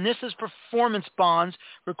from NISA's performance bonds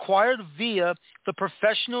required via the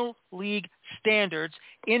professional league standards.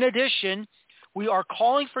 In addition, we are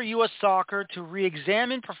calling for U.S. Soccer to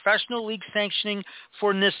re-examine professional league sanctioning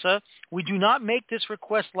for NISA. We do not make this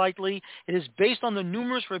request lightly. It is based on the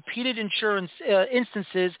numerous repeated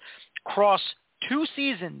instances across 2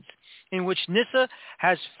 seasons in which NISA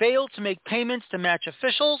has failed to make payments to match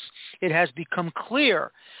officials. It has become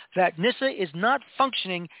clear that NISA is not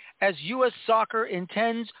functioning as U.S. Soccer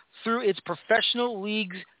intends through its professional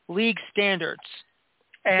league standards.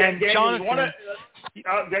 And Daniel, Jonathan,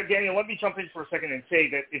 Daniel, let me jump in for a second and say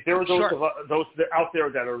that if there are those out there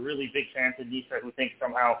that are really big fans of NISA who think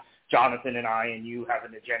somehow Jonathan and I and you have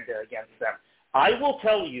an agenda against them, I will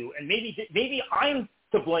tell you, and maybe I'm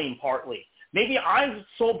to blame partly. Maybe I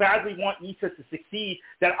so badly want NISA to succeed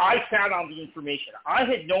that I sat on the information. I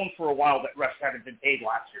had known for a while that refs hadn't been paid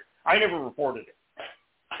last year. I never reported it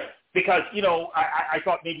because, I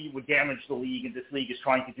thought maybe it would damage the league, and this league is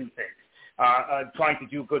trying to do things, trying to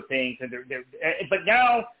do good things. But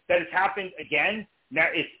now that it's happened again, now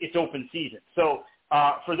it's open season. So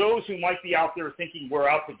for those who might be out there thinking we're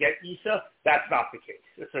out to get NISA, that's not the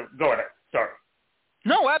case. So go ahead. Sorry.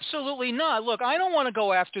 No, absolutely not. Look, I don't want to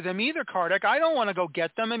go after them either, Kardec. I don't want to go get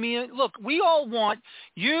them. I mean, look, we all want,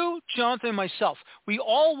 you, Jonathan, and myself, we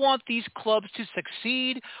all want these clubs to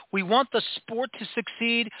succeed. We want the sport to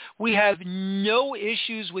succeed. We have no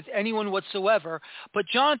issues with anyone whatsoever. But,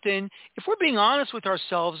 Jonathan, if we're being honest with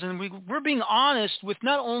ourselves, and we're being honest with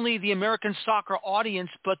not only the American soccer audience,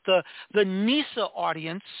 but the NISA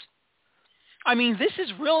audience, I mean, this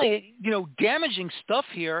is really, damaging stuff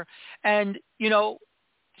here. And,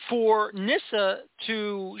 for NISA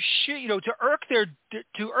to irk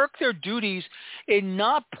their duties in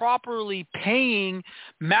not properly paying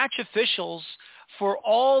match officials for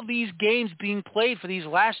all these games being played for these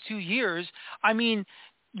last 2 years, I mean,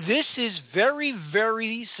 this is very,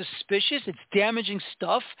 very suspicious. It's damaging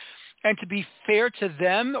stuff. And to be fair to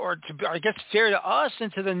them, or fair to us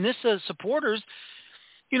and to the NISA supporters,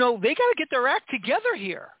 they got to get their act together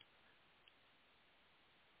here.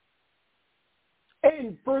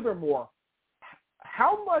 And furthermore,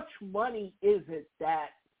 how much money is it that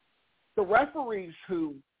the referees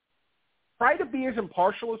who try to be as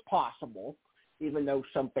impartial as possible, even though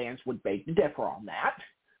some fans would beg to differ on that,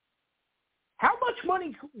 how much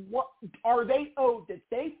money are they owed that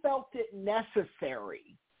they felt it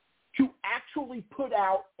necessary to actually put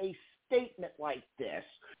out a statement like this,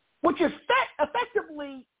 which is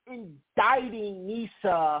effectively indicting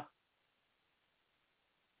NISA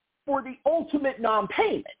for the ultimate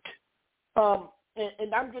non-payment?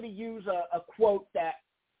 And I'm going to use a quote that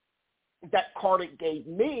Kardec gave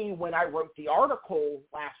me when I wrote the article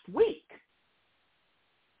last week.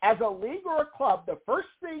 As a league or a club, the first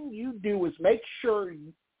thing you do is make sure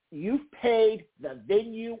you've paid the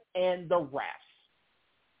venue and the refs.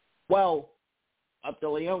 Well, Up to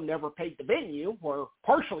Lyon never paid the venue, or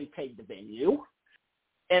partially paid the venue,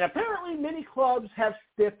 and apparently many clubs have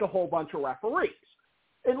stiffed a whole bunch of referees.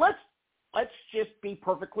 And let's just be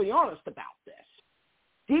perfectly honest about this.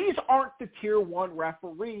 These aren't the Tier 1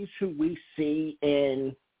 referees who we see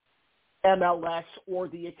in MLS or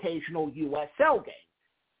the occasional USL game.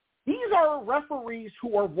 These are referees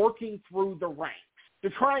who are working through the ranks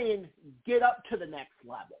to try and get up to the next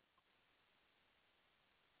level.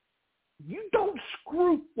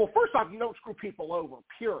 First off, you don't screw people over,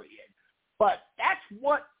 period. But that's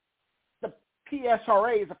what the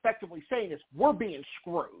PSRA is effectively saying, is we're being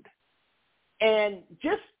screwed. And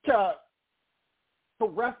just to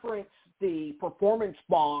reference the performance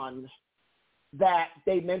bonds that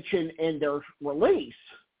they mention in their release,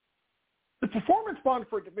 the performance bond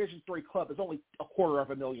for a Division III club is only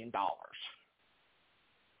 $250,000.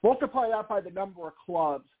 Multiply that by the number of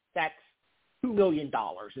clubs, that's $2 million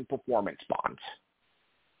in performance bonds.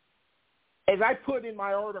 as I put in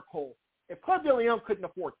my article, if Club de Leon couldn't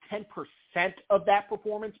afford 10% of that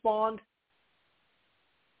performance bond,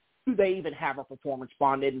 do they even have a performance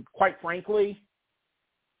bond? And quite frankly,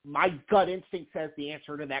 my gut instinct says the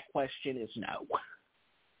answer to that question is no.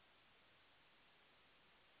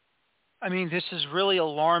 I mean, this is really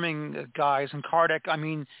alarming, guys. And Kardec, I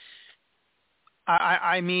mean,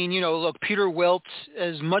 look, Peter Wilt,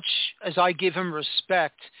 as much as I give him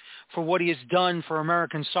respect for what he has done for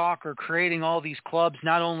American soccer, creating all these clubs,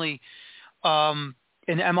 not only in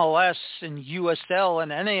MLS and USL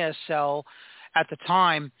and NASL at the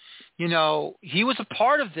time, he was a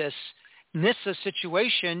part of this NISA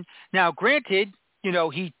situation. Now, granted,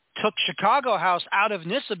 he took Chicago House out of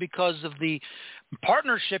NISA because of the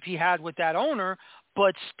partnership he had with that owner,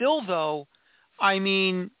 but still, though, I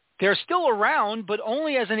mean, they're still around, but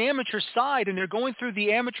only as an amateur side, and they're going through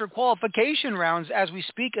the amateur qualification rounds as we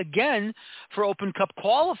speak again for Open Cup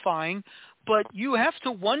qualifying. But you have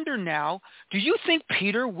to wonder now, do you think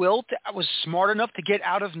Peter Wilt was smart enough to get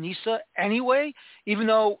out of NISA anyway, even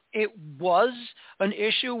though it was an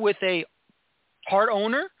issue with a part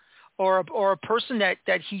owner or a person that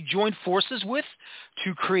he joined forces with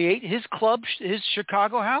to create his club, his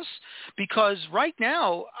Chicago House? Because right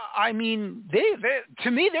now, I mean, to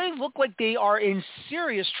me, they look like they are in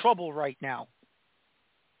serious trouble right now.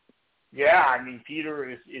 Yeah, I mean, Peter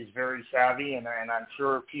is very savvy, and I'm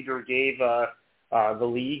sure Peter gave the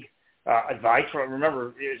league advice. Remember,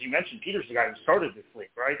 as you mentioned, Peter's the guy who started this league,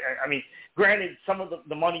 right? I mean, granted, some of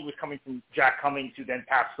the money was coming from Jack Cummings, who then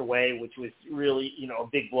passed away, which was really, a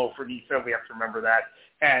big blow for NISA. We have to remember that.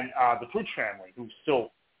 And the Pooch family, who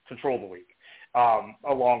still control the league,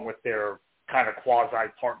 along with their kind of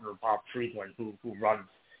quasi-partner, Bob Friedland, who runs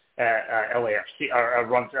LAFC,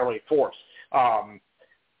 runs LA Force.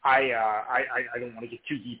 I don't want to get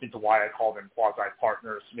too deep into why I call them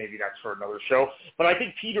quasi-partners. Maybe that's for another show. But I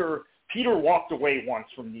think Peter walked away once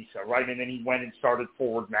from NISA, right? And then he went and started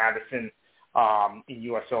Forward Madison in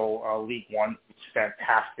USO League One, which is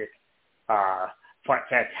fantastic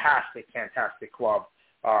club,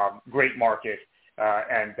 great market,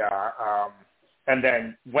 and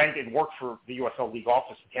then went and worked for the USO League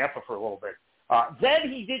office in Tampa for a little bit. Then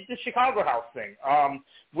he did the Chicago House thing,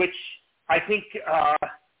 which I think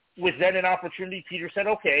was then an opportunity. Peter said,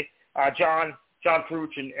 okay, John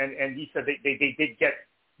Pruch and NISA, they did get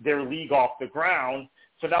their league off the ground.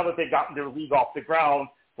 So now that they've gotten their league off the ground,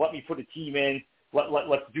 let me put a team in.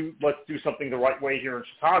 Let's do something the right way here in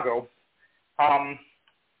Chicago.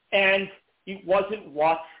 And it wasn't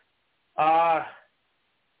what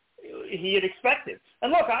he had expected.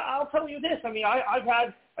 And look, I'll tell you this. I mean, I've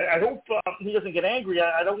had. I hope he doesn't get angry.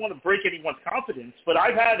 I don't want to break anyone's confidence, but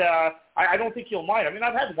I've had. I don't think he'll mind. I mean,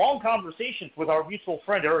 I've had long conversations with our mutual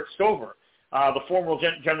friend Eric Stover, the former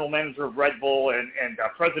general manager of Red Bull and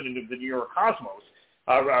president of the New York Cosmos,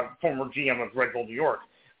 former GM of Red Bull New York,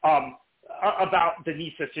 about the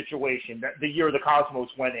NISA situation, the year the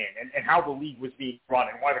Cosmos went in, and how the league was being run,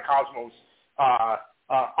 and why the Cosmos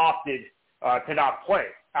opted to not play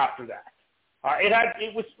after that.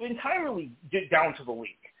 It was entirely down to the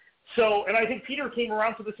league. So, and I think Peter came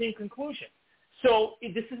around to the same conclusion. So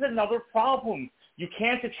this is another problem. You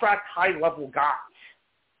can't attract high-level guys,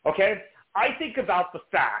 okay? I think about the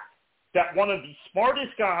fact that one of the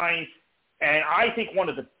smartest guys, and I think one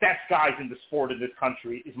of the best guys in the sport in this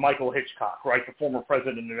country, is Michael Hitchcock, right, the former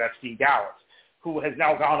president of FC Dallas, who has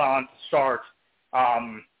now gone on to start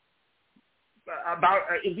about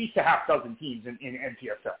at least a half dozen teams in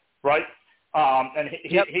NPSL, right? And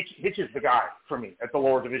Hitch is the guy for me at the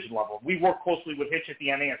lower division level. We work closely with Hitch at the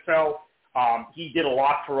NASL. He did a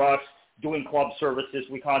lot for us doing club services.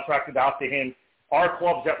 We contracted out to him. Our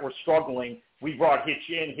clubs that were struggling, we brought Hitch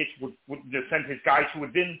in. Hitch would send his guys who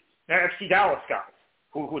had been FC Dallas guys,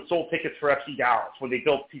 who had sold tickets for FC Dallas when they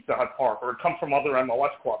built Pizza Hut Park, or had come from other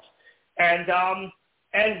MLS clubs. And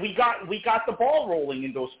we got the ball rolling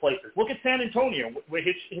in those places. Look at San Antonio, where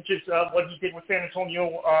Hitch's what he did with San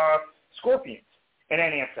Antonio Scorpions and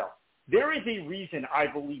NASL. There is a reason I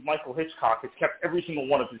believe Michael Hitchcock has kept every single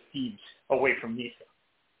one of his teams away from NISA.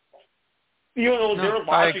 They're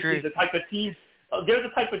logically the type of teams. They're the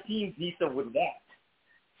type of teams NISA would want.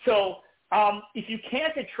 So if you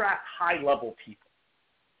can't attract high-level people,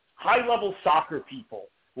 high-level soccer people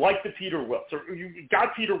like the Peter Wilts, or you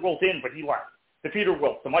got Peter Wilt in, but he left. The Peter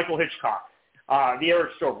Wilts, the Michael Hitchcock, the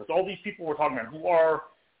Eric Stovers, all these people we're talking about who are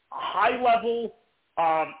high-level.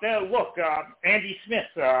 Andy Smith,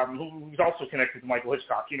 who's also connected to Michael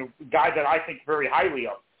Hitchcock, a guy that I think very highly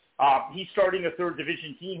of. He's starting a third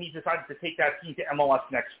division team. He decided to take that team to MLS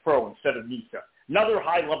Next Pro instead of NISA. Another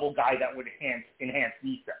high-level guy that would enhance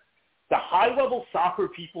NISA. The high-level soccer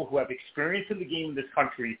people who have experience in the game in this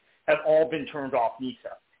country have all been turned off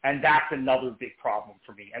NISA. And that's another big problem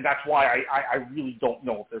for me. And that's why I really don't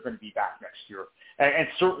know if they're going to be back next year. And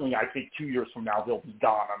certainly I think 2 years from now they'll be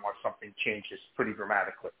gone unless something changes pretty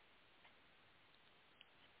dramatically.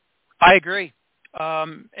 I agree.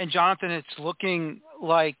 And Jonathan, it's looking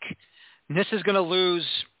like NISA is going to lose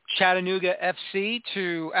Chattanooga FC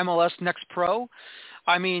to MLS Next Pro.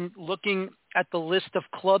 I mean, looking at the list of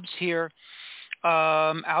clubs here,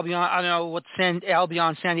 Albion, I don't know what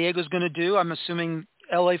Albion San Diego is going to do. I'm assuming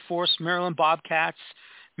LA Force, Maryland Bobcats,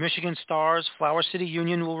 Michigan Stars, Flower City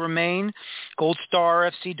Union will remain. Gold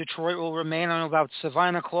Star FC Detroit will remain. I don't know about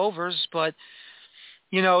Savannah Clovers, but,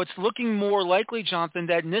 you know, it's looking more likely, Jonathan,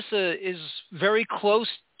 that NISA is very close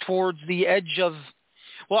towards the edge of,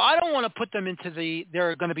 well, I don't want to put them into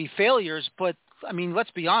they're going to be failures, but, I mean,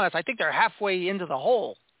 let's be honest, I think they're halfway into the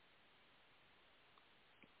hole.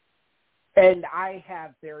 And I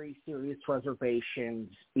have very serious reservations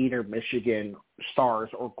either Michigan Stars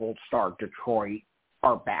or Gold Star Detroit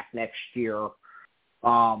are back next year.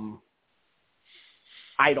 I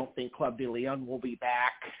don't think Club de Leon will be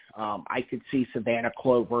back. I could see Savannah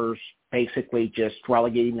Clovers basically just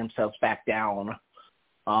relegating themselves back down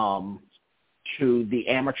to the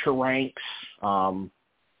amateur ranks.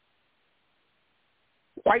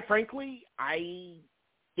 Quite frankly, I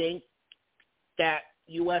think that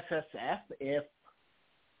USSF, if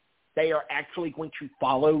they are actually going to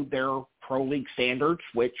follow their pro league standards,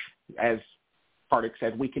 which, as Kartik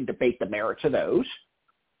said, we can debate the merits of those.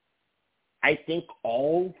 I think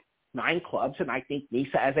all 9 clubs, and I think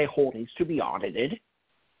NISA as a whole needs to be audited.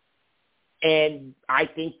 And I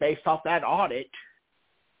think based off that audit,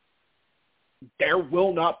 there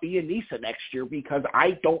will not be a NISA next year because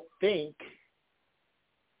I don't think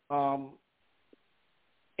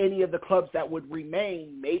any of the clubs that would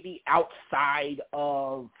remain, maybe outside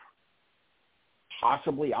of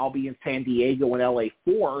possibly Albion San Diego and LA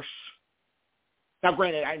Force. Now,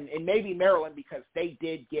 granted, and maybe Maryland because they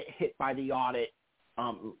did get hit by the audit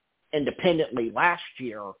independently last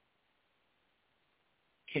year,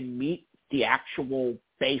 can meet the actual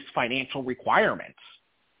base financial requirements.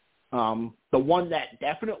 The one that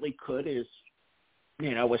definitely could is,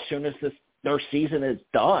 you know, as soon as their season is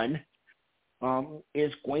done,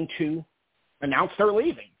 is going to announce they're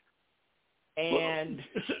leaving. And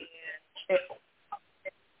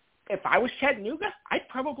if I was Chattanooga, I'd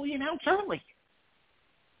probably announce early.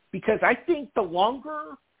 Because I think the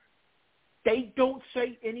longer they don't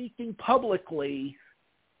say anything publicly,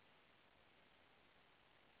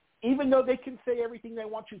 even though they can say everything they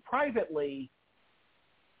want to privately,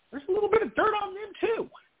 there's a little bit of dirt on them too.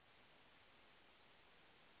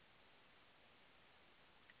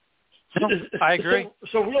 I agree.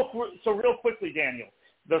 So real quickly, Daniel,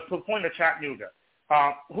 the point of Chattanooga,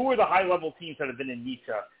 who are the high-level teams that have been in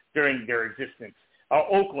NISA during their existence?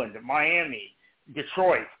 Oakland, Miami,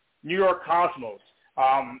 Detroit, New York Cosmos,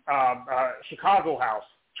 Chicago House,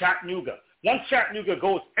 Chattanooga. Once Chattanooga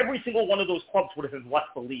goes, every single one of those clubs would have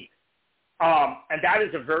left the league. And that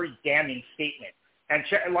is a very damning statement. And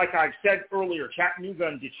like I've said earlier, Chattanooga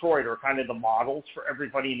and Detroit are kind of the models for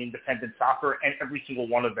everybody in independent soccer, and every single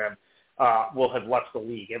one of them will have left the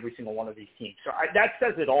league, every single one of these teams. So that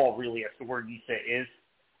says it all, really, as to where NISA is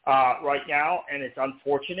right now, and it's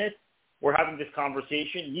unfortunate. We're having this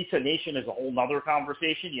conversation. NISA Nation is a whole other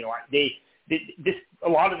conversation. You know, a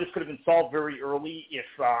lot of this could have been solved very early if,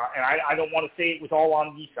 and I don't want to say it was all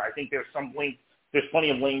on NISA. I think there's some blame. There's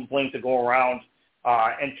plenty of blame to go around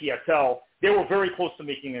NPSL. They were very close to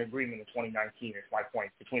making an agreement in 2019, is my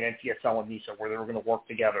point, between NPSL and NISA, where they were going to work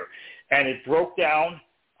together. And it broke down.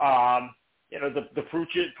 You know, the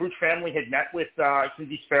Pruch family had met with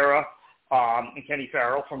Cindy Sparrow and Kenny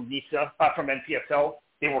Farrell from NISA, from NPSL.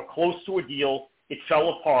 They were close to a deal. It fell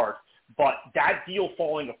apart. But that deal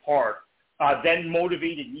falling apart then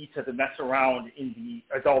motivated NISA to mess around in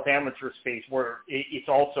the adult amateur space, where it's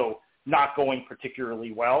also not going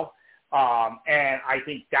particularly well. And I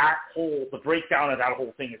think the breakdown of that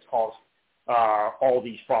whole thing has caused all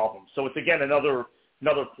these problems. So it's, again, another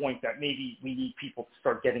point that maybe we need people to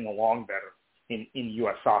start getting along better in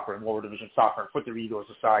U.S. soccer and lower division soccer, and put their egos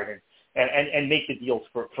aside and make the deals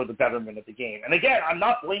for the betterment of the game. And again, I'm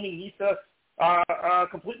not blaming NISA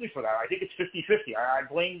completely for that. I think it's 50-50. I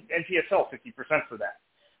blame NPSL 50% for that.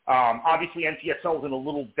 Obviously, NPSL is in a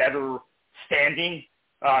little better standing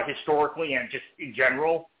historically and just in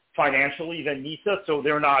general financially than NISA, so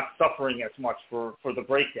they're not suffering as much for the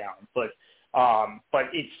breakdown. But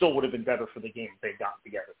it still would have been better for the game if they'd gotten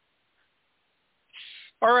together.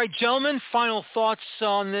 All right, gentlemen, final thoughts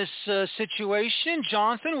on this situation.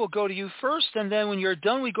 Jonathan, we'll go to you first, and then when you're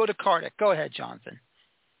done, we go to Kartik. Go ahead, Jonathan.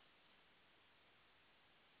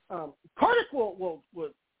 Kartik will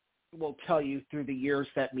tell you through the years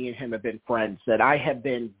that me and him have been friends that I have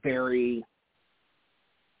been very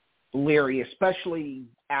leery, especially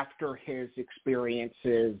after his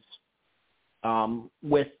experiences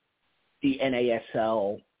with the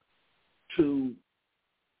NASL, to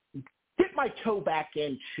dip my toe back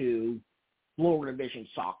into lower division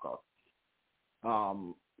soccer,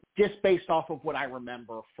 just based off of what I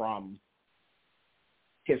remember from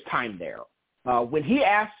his time there. When he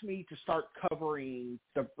asked me to start covering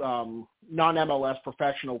the non-MLS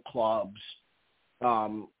professional clubs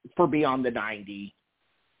for Beyond the 90,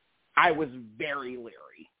 I was very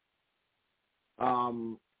leery.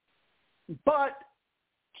 But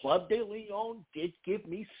Club de Lyon did give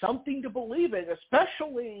me something to believe in,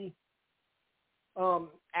 especially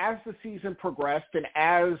as the season progressed and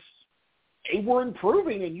as they were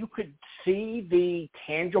improving, and you could see the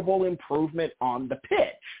tangible improvement on the pitch.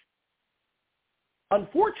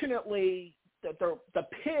 Unfortunately, the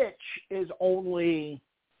pitch is only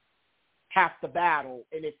half the battle,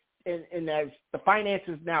 and as the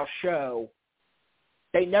finances now show,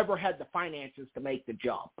 they never had the finances to make the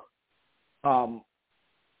jump. And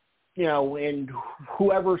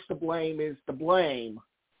whoever's to blame is to blame.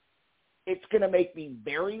 It's going to make me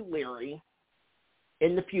very leery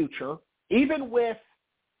in the future, even with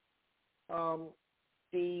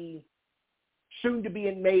the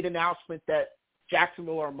soon-to-be-made announcement that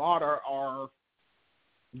Jacksonville Armada are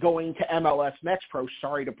going to MLS Next Pro.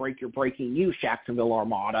 Sorry to break your breaking news, Jacksonville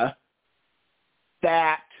Armada.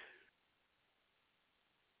 That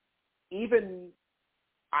even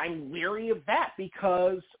I'm leery of that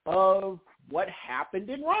because of what happened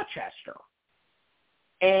in Rochester.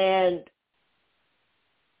 And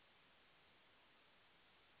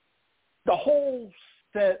the whole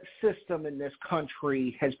system in this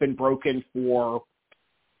country has been broken for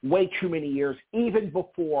way too many years, even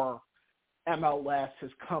before MLS has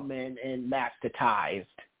come in and magnetized.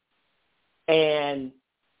 And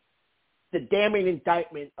the damning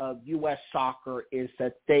indictment of U.S. soccer is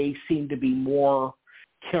that they seem to be more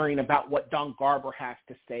caring about what Don Garber has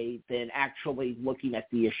to say than actually looking at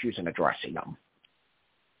the issues and addressing them.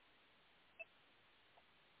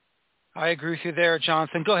 I agree with you there,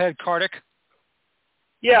 Jonathan. Go ahead, Kartik.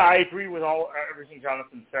 Yeah, I agree with everything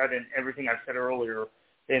Jonathan said and everything I said earlier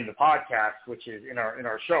in the podcast, which is in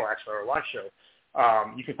our show, actually, our live show.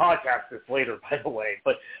 You can podcast this later, by the way,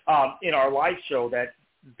 but in our live show, that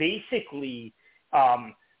basically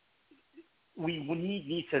we need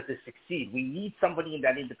NISA to succeed. We need somebody in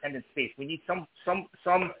that independent space. We need some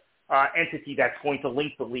entity that's going to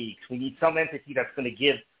link the leagues. We need some entity that's going to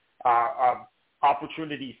give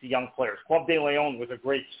opportunities to young players. Club de Lyon was a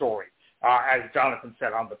great story, as Jonathan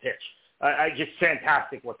said, on the pitch. Just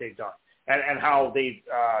fantastic what they've done. And how they've,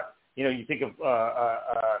 you think of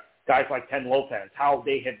guys like Ken Lopez, how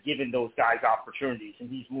they have given those guys opportunities, and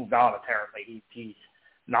he's moved on apparently. He's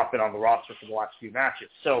not been on the roster for the last few matches.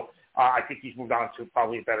 So I think he's moved on to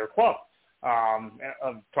probably a better club,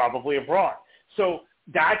 probably abroad. So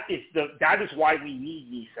that is why we need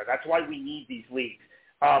NISA. That's why we need these leagues.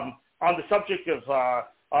 On the subject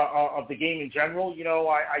of the game in general,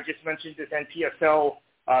 I just mentioned this NPSL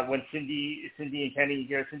when Cindy and Kenny,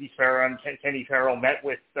 Cindy Sparrow and Kenny Farrell met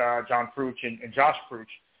with John Pruch and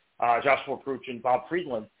Joshua Pruch and Bob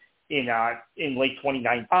Friedland in late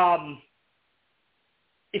 2019.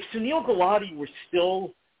 If Sunil Gulati were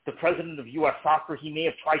still the president of U.S. Soccer, he may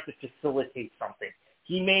have tried to facilitate something.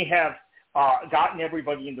 He may have gotten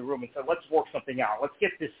everybody in the room and said, "Let's work something out. Let's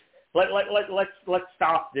get this. Let's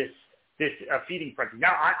stop this feeding frenzy."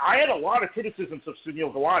 Now, I had a lot of criticisms of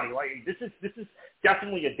Sunil Gulati. Like this is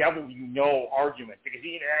definitely a devil argument because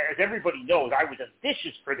as everybody knows, I was a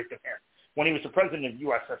vicious critic of him when he was the president of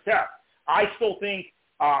USSF. I still think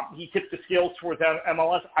he tipped the scales towards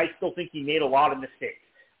MLS. I still think he made a lot of mistakes.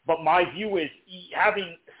 But my view is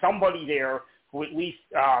having somebody there who at least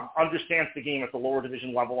understands the game at the lower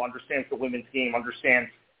division level, understands the women's game, understands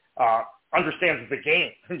the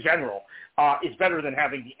game in general, is better than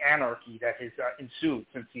having the anarchy that has ensued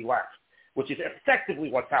since he left, which is effectively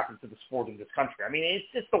what's happened to the sport in this country. I mean,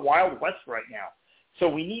 it's just the Wild West right now. So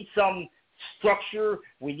we need some structure.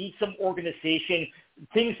 We need some organization.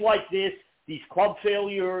 Things like this, these club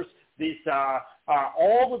failures,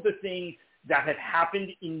 all of the things that have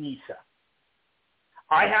happened in NISA,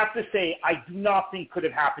 I have to say, I do not think could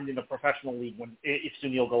have happened in a professional league if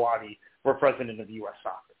Sunil Gulati were president of U.S.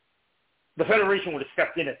 Soccer. The federation would have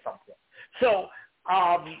stepped in at some point. So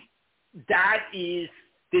that is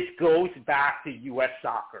this goes back to U.S.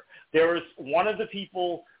 soccer. There is one of the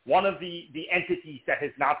entities that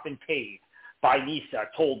has not been paid by NISA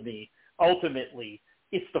told me, ultimately,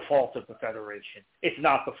 it's the fault of the federation. It's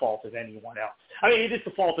not the fault of anyone else. I mean, it is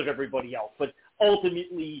the fault of everybody else, but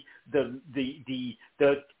ultimately the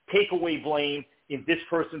takeaway blame in this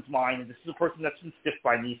person's mind, and this is a person that's been stiffed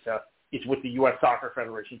by NISA, is with the U.S. Soccer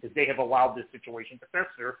Federation because they have allowed this situation to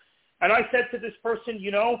fester. And I said to this person,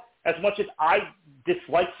 you know, as much as I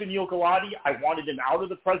dislike Sunil Gulati, I wanted him out of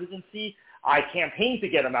the presidency. I campaigned to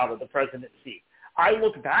get him out of the presidency. I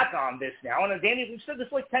look back on this now, and Danny, we've said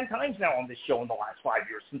this like 10 times now on this show in the last 5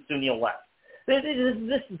 years since Sunil left.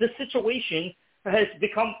 This situation has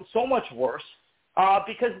become so much worse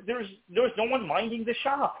because there's no one minding the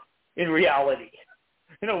shop in reality.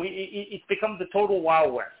 You know, it's become the total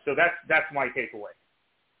Wild West. So that's my takeaway.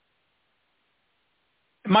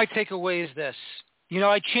 My takeaway is this. You know,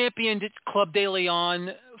 I championed Club de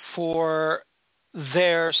Lyon for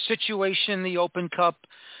their situation in the Open Cup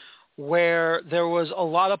where there was a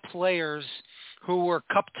lot of players who were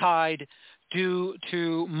cup-tied due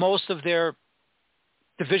to most of their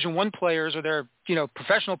Division I players or their, you know,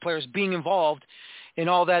 professional players being involved in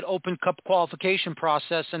all that Open Cup qualification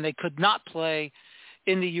process, and they could not play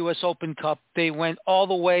in the U.S. Open Cup. They went all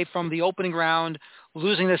the way from the opening round,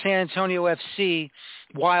 losing to San Antonio FC,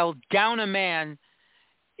 while down a man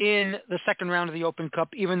in the second round of the Open Cup,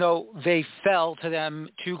 even though they fell to them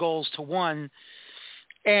 2-1.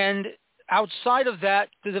 And outside of that,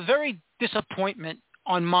 there's a very disappointment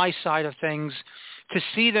on my side of things to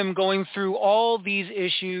see them going through all these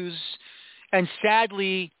issues and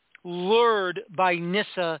sadly lured by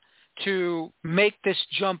NISA to make this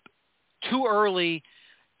jump too early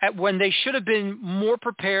when they should have been more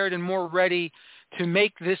prepared and more ready to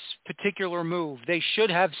make this particular move. They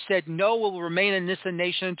should have said, no, we'll remain a NISA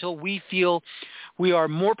nation until we feel we are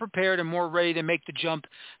more prepared and more ready to make the jump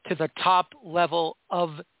to the top level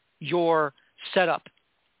of your setup.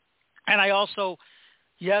 And I also,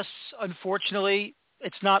 yes, unfortunately,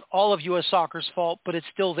 it's not all of U.S. Soccer's fault, but it's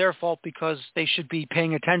still their fault because they should be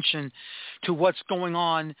paying attention to what's going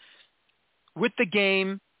on with the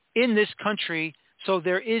game in this country. So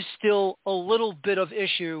there is still a little bit of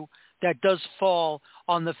issue that does fall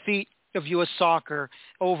on the feet of U.S. Soccer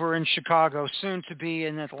over in Chicago, soon to be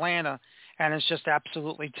in Atlanta, and it's just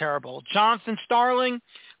absolutely terrible. Jonathan Starling,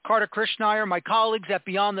 Carter Krishnaiyer, my colleagues at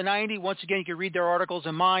Beyond the 90. Once again, you can read their articles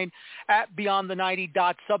and mine at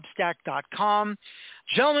beyondthe90.substack.com.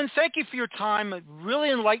 Gentlemen, thank you for your time. Really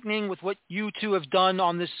enlightening with what you two have done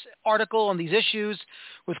on this article, on these issues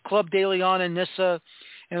with Club de Lyon and NISA.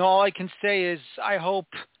 And all I can say is I hope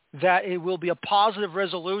that it will be a positive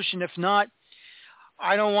resolution. If not,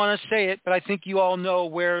 I don't want to say it, but I think you all know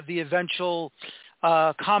where the eventual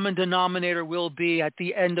common denominator will be at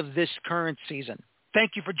the end of this current season.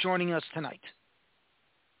 Thank you for joining us tonight.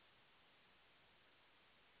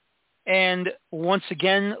 And once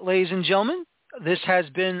again, ladies and gentlemen, this has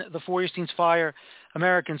been the Feuerstein's Fire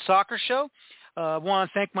American Soccer Show. I want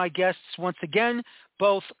to thank my guests once again,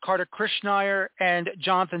 both Carter Krishnaiyer and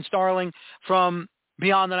Jonathan Starling from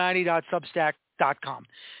beyondthe90.substack.com.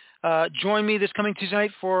 Join me this coming Tuesday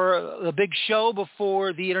night for the big show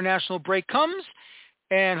before the international break comes,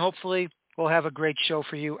 and hopefully we'll have a great show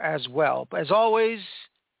for you as well. But as always,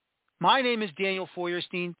 my name is Daniel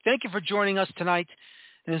Feuerstein. Thank you for joining us tonight,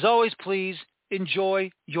 and as always, please enjoy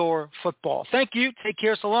your football. Thank you. Take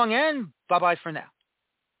care. So long, and bye-bye for now.